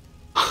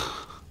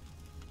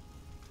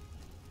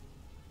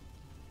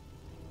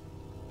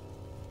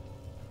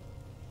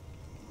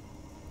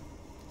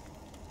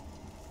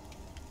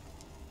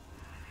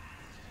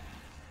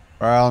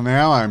 Well,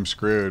 now I'm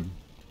screwed.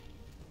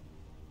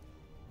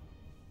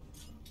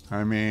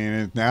 I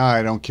mean, now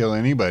I don't kill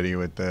anybody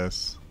with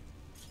this.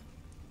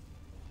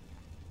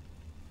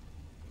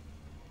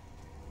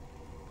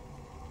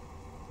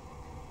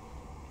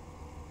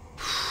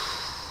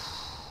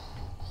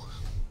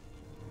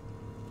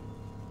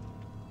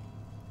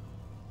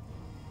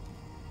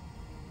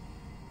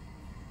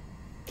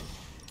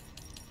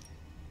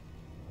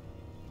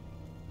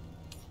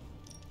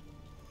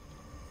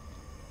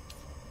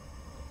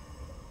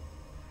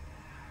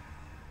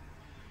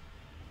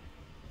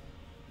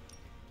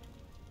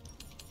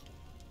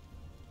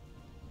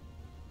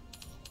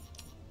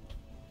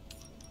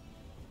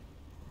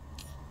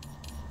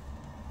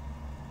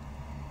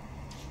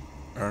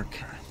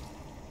 Okay.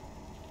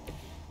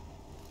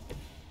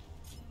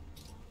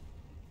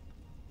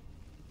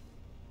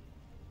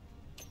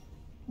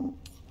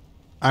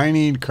 I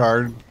need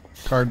card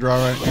draw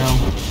right now.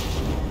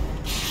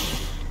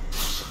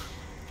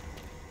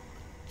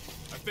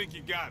 I think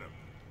you got him.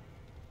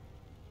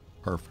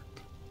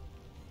 Perfect.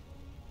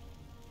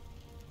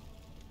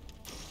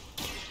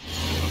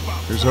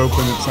 Here's hoping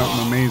it's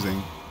something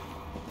amazing.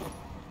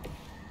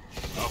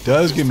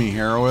 Does give me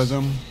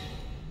heroism.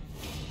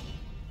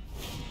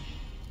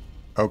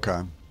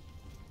 Okay.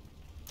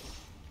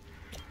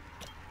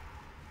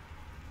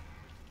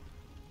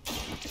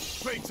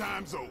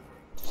 Playtime's over.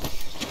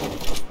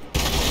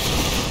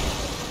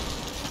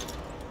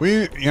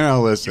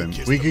 Listen,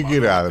 we could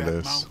get out of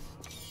this.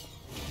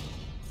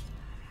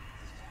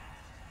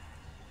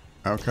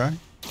 Okay.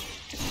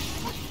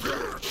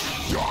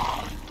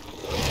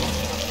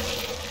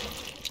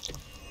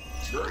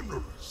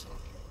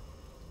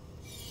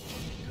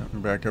 Got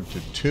me back up to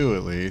 2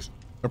 at least.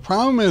 The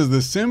problem is the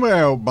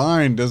symbiote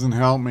bind doesn't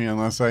help me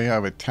unless I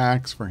have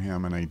attacks for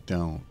him, and I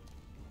don't.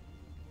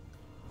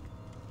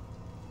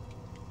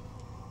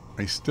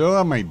 I still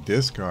have my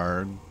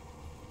discard.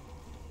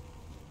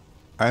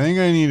 I think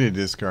I need to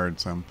discard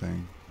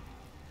something.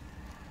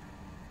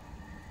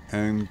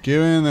 And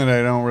given that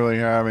I don't really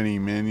have any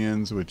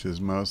minions, which is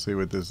mostly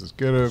what this is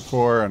good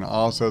for, and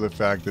also the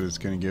fact that it's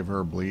going to give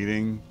her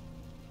bleeding.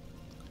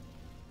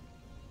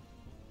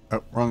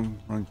 Oh, wrong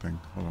thing.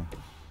 Hold on.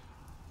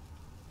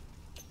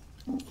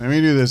 Let me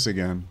do this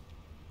again.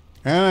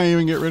 And I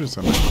even get rid of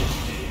something.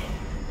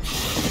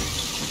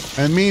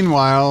 And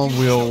meanwhile,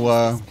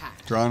 we'll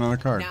draw another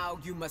card. Now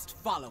you must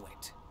follow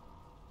it.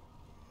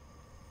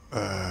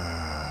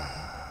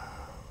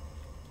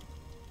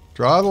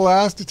 Draw the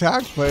last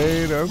attack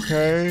blade,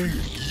 okay.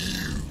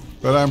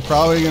 But I'm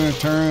probably going to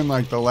turn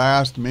like the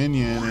last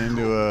minion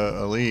into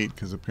a elite,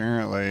 because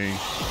apparently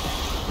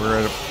we're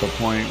at the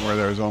point where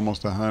there's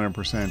almost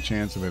 100%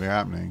 chance of it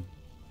happening.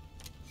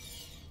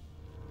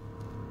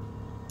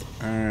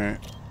 Alright.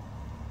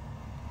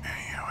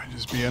 It would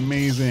just be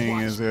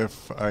amazing as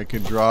if I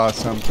could draw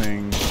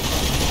something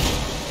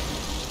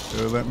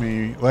to let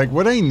me... Like,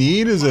 what I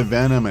need is a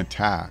Venom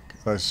attack.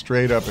 A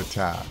straight up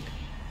attack.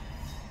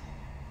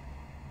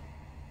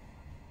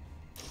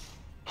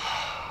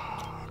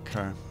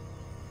 Okay.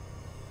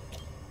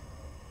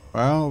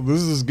 Well,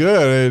 this is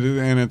good,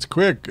 and it's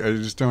quick. I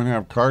just don't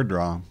have card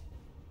draw.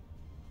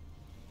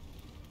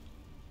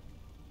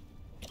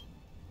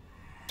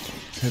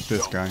 Let's hit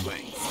this guy.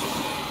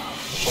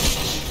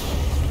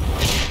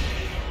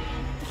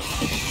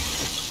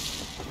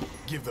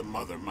 Give the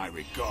mother my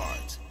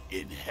regards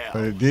in hell.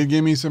 But it did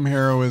give me some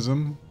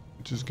heroism,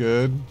 which is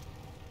good.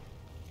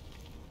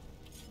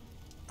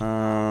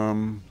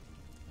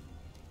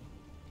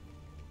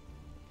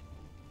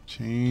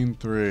 Chain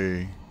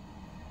 3.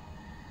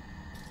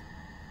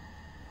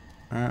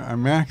 I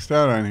maxed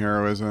out on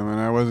heroism, and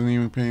I wasn't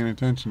even paying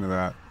attention to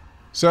that.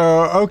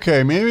 So,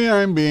 okay, maybe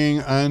I'm being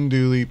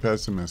unduly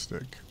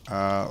pessimistic.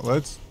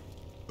 Let's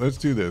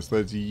do this.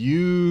 Let's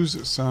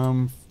use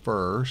some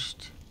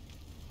first.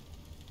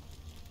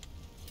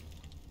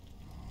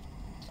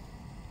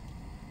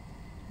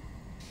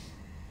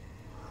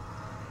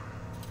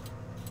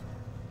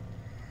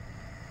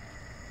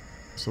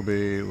 This will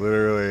be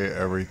literally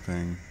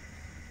everything.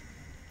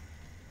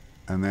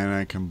 And then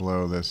I can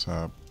blow this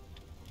up.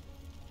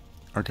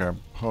 Okay,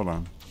 hold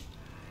on.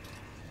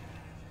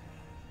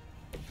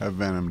 Have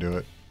Venom do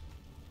it.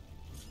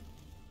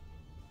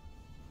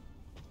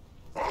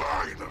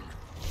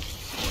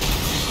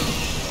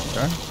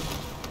 Okay.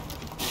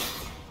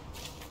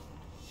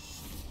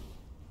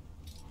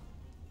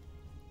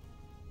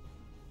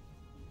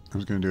 I'm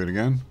just going to do it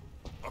again.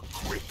 A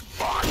quick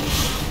bite.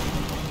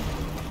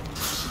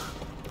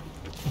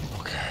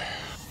 Okay.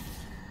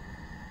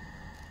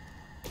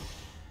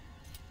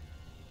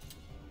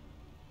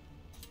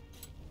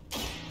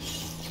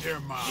 They're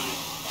mine.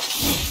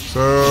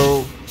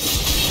 So,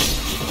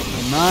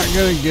 I'm not not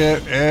going to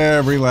get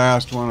every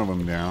last one of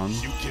them down,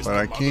 but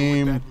I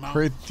came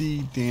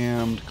pretty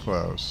damned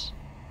close.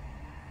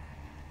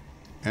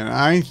 And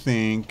I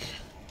think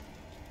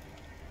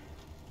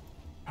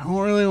I don't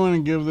really want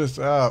to give this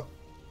up.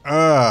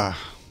 After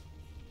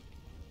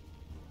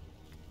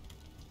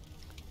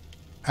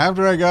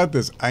I got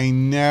this, I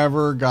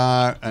never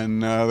got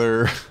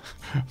another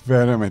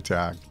Venom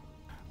attack.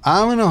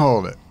 I'm going to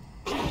hold it.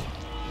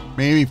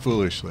 Maybe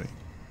foolishly.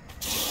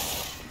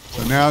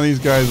 So now these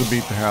guys will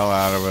beat the hell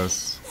out of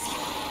us.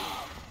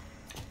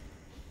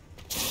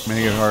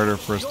 Make it harder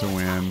for us to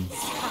win.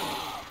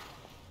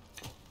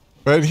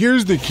 But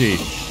here's the key.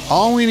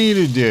 All we need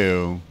to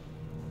do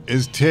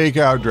is take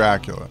out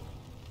Dracula.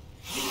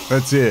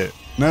 That's it.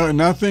 No,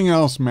 nothing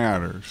else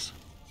matters.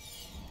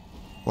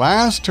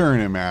 Last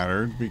turn it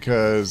mattered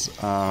because,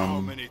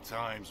 How many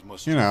times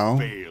must you know,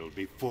 fail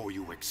before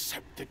you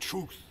accept the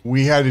truth?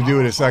 we had to do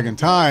it a second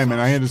time, and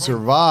I had to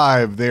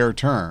survive their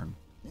turn.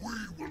 We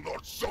will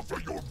not suffer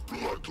your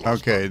bloodlust.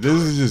 Okay,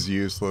 this is just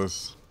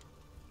useless.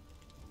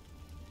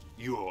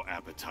 Your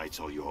appetites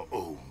are your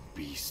own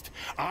beast.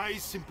 I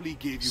simply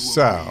gave you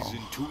So, a reason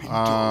to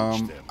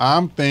indulge them.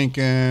 I'm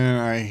thinking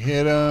I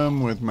hit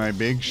him with my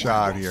big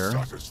shot here.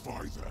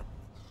 Satisfy them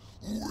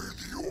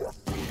with your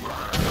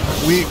flesh.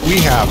 We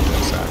have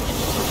this, actually.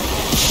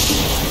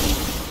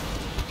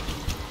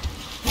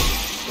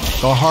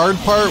 The hard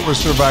part was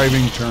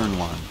surviving turn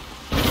one.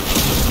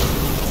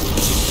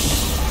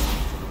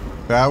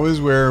 That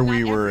was where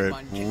we were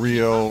at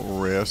real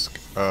risk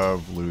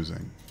of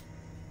losing.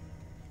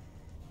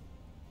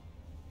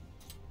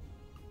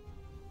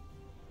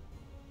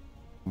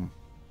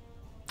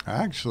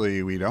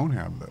 Actually, we don't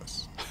have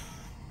this.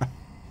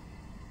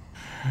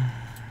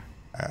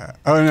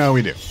 Oh, no,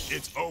 we do.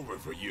 It's over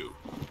for you.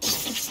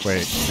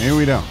 Wait, maybe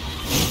we don't.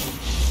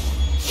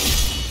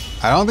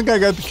 I don't think I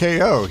got the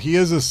KO. He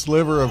is a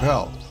sliver of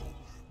health.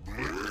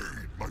 Blade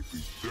might be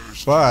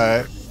thirsty.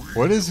 But,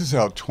 what is his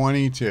health?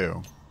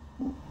 22.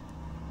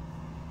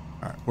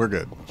 Alright, we're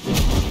good.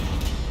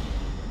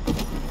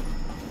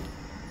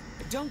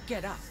 Don't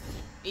get up,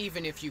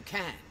 even if you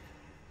can.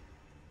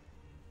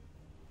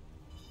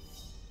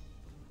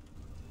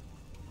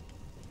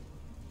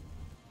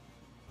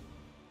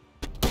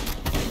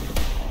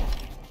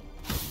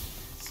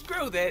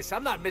 Screw this,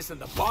 I'm not missing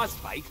the boss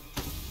fight.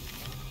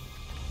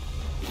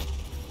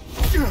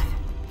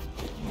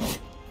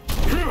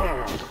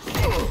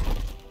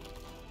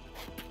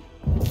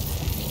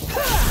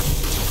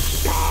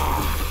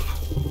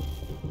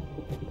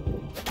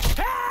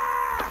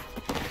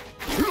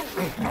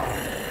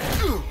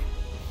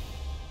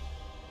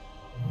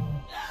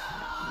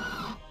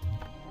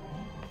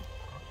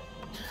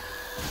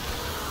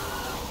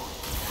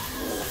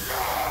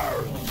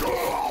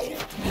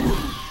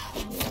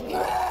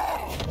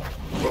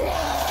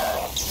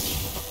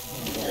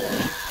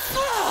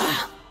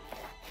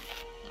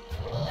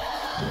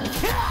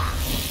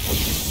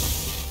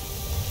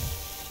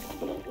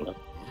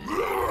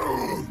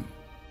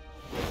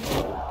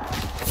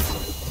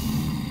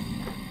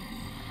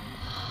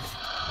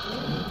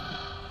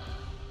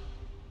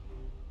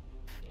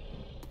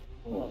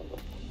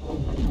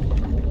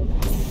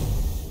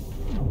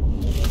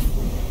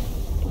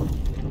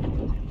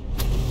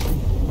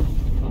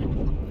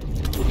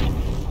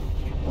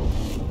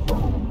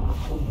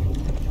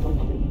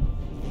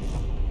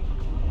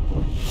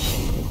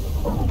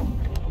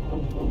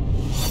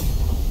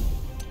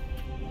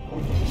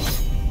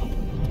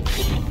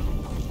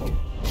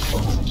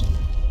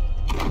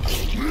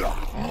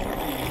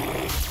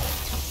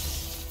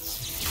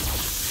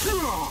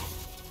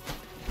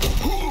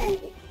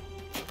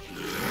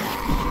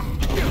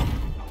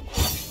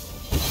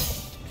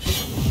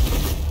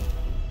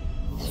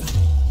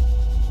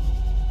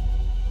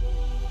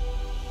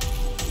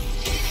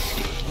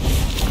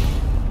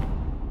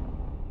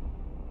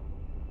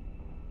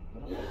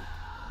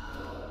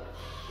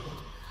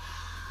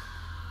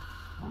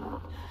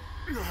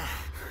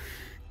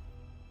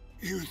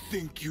 You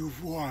think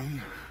you've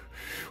won?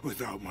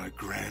 Without my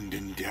grand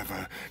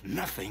endeavor,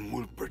 nothing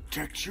will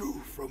protect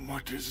you from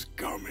what is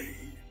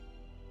coming.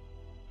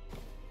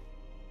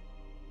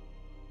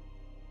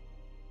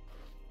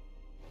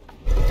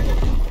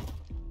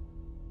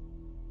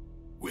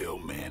 We'll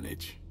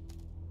manage.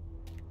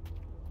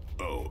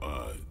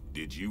 Oh,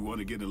 did you want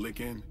to get a lick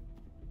in?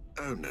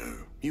 Oh no,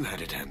 you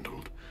had it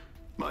handled.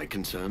 My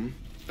concern,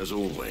 as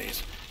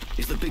always,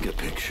 is the bigger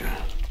picture.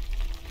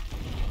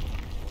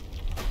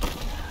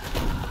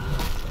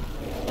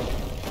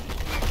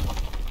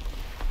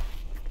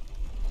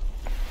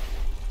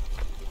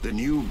 The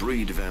new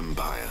breed of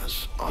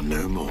vampires are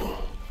no more.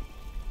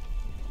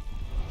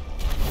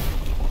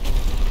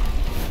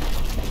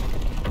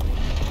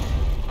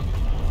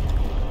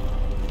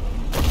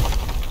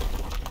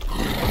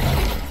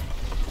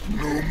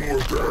 No more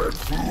bad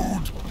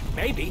food.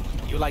 Maybe.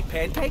 You like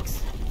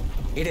pancakes?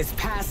 It is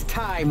past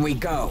time we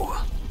go.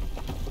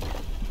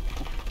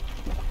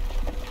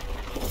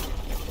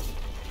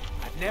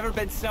 I've never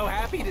been so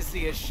happy to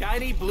see a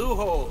shiny blue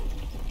hole.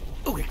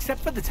 Ooh,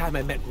 except for the time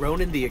I met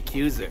Ronan the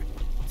Accuser.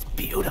 It's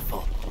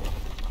beautiful.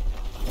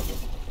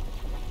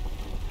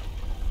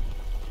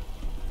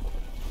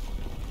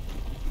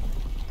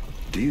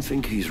 Do you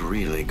think he's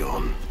really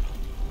gone?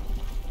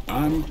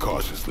 I'm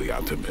cautiously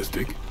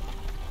optimistic.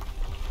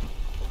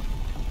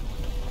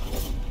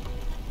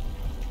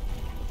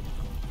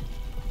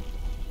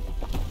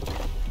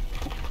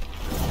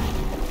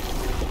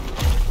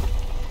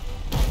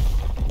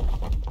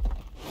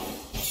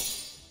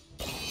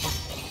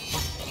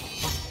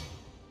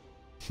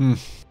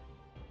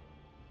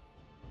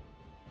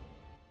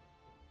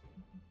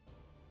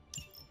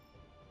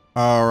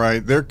 All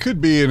right, there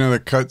could be another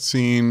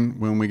cutscene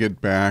when we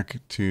get back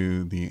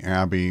to the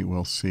Abbey.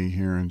 We'll see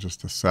here in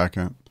just a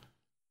second.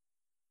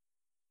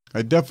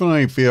 I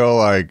definitely feel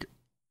like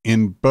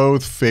in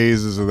both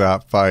phases of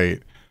that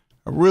fight,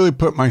 I really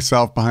put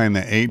myself behind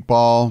the 8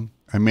 ball.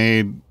 I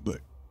made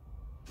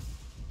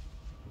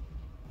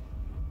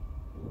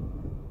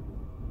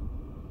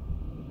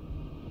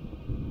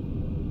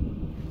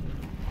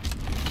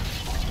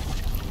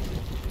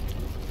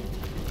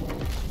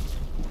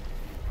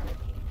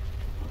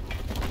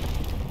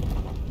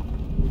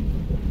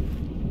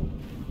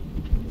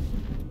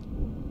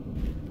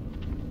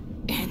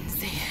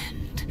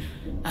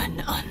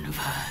an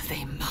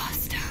unworthy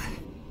master.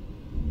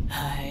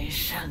 I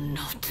shall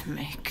not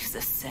make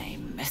the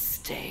same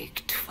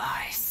mistake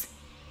twice.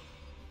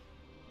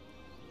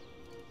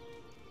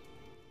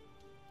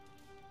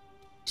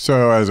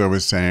 So as I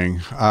was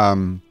saying,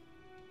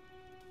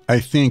 I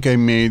think I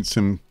made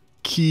some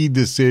key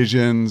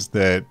decisions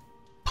that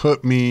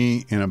put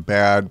me in a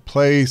bad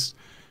place.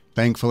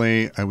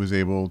 Thankfully, I was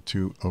able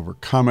to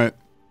overcome it,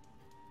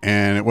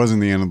 and it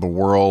wasn't the end of the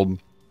world,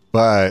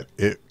 but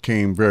it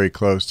came very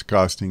close to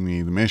costing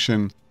me the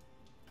mission.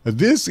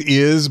 This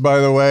is, by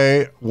the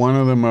way, one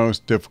of the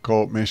most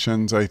difficult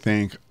missions, I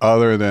think,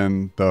 other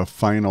than the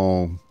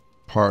final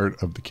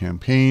part of the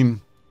campaign.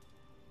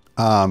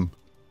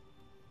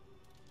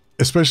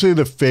 Especially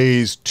the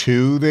phase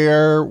 2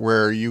 there,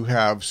 where you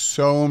have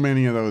so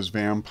many of those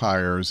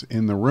vampires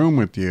in the room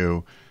with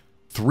you.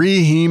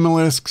 3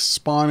 hemolisks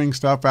spawning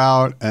stuff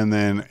out, and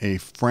then a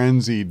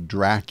frenzied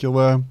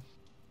Dracula.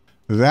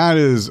 That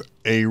is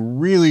a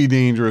really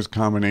dangerous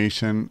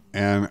combination,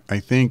 and I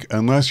think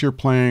unless you're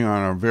playing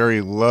on a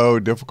very low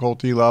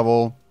difficulty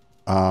level,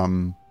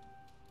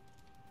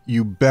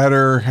 you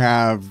better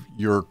have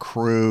your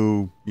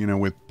crew,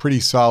 with pretty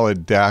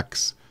solid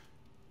decks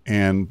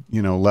and,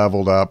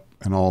 leveled up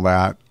and all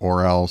that,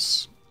 or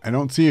else I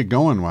don't see it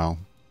going well.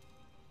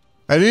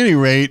 At any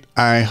rate,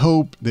 I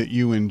hope that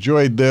you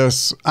enjoyed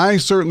this. I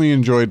certainly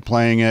enjoyed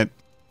playing it,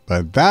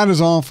 but that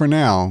is all for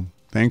now.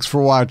 Thanks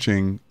for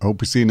watching. Hope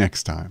to see you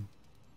next time.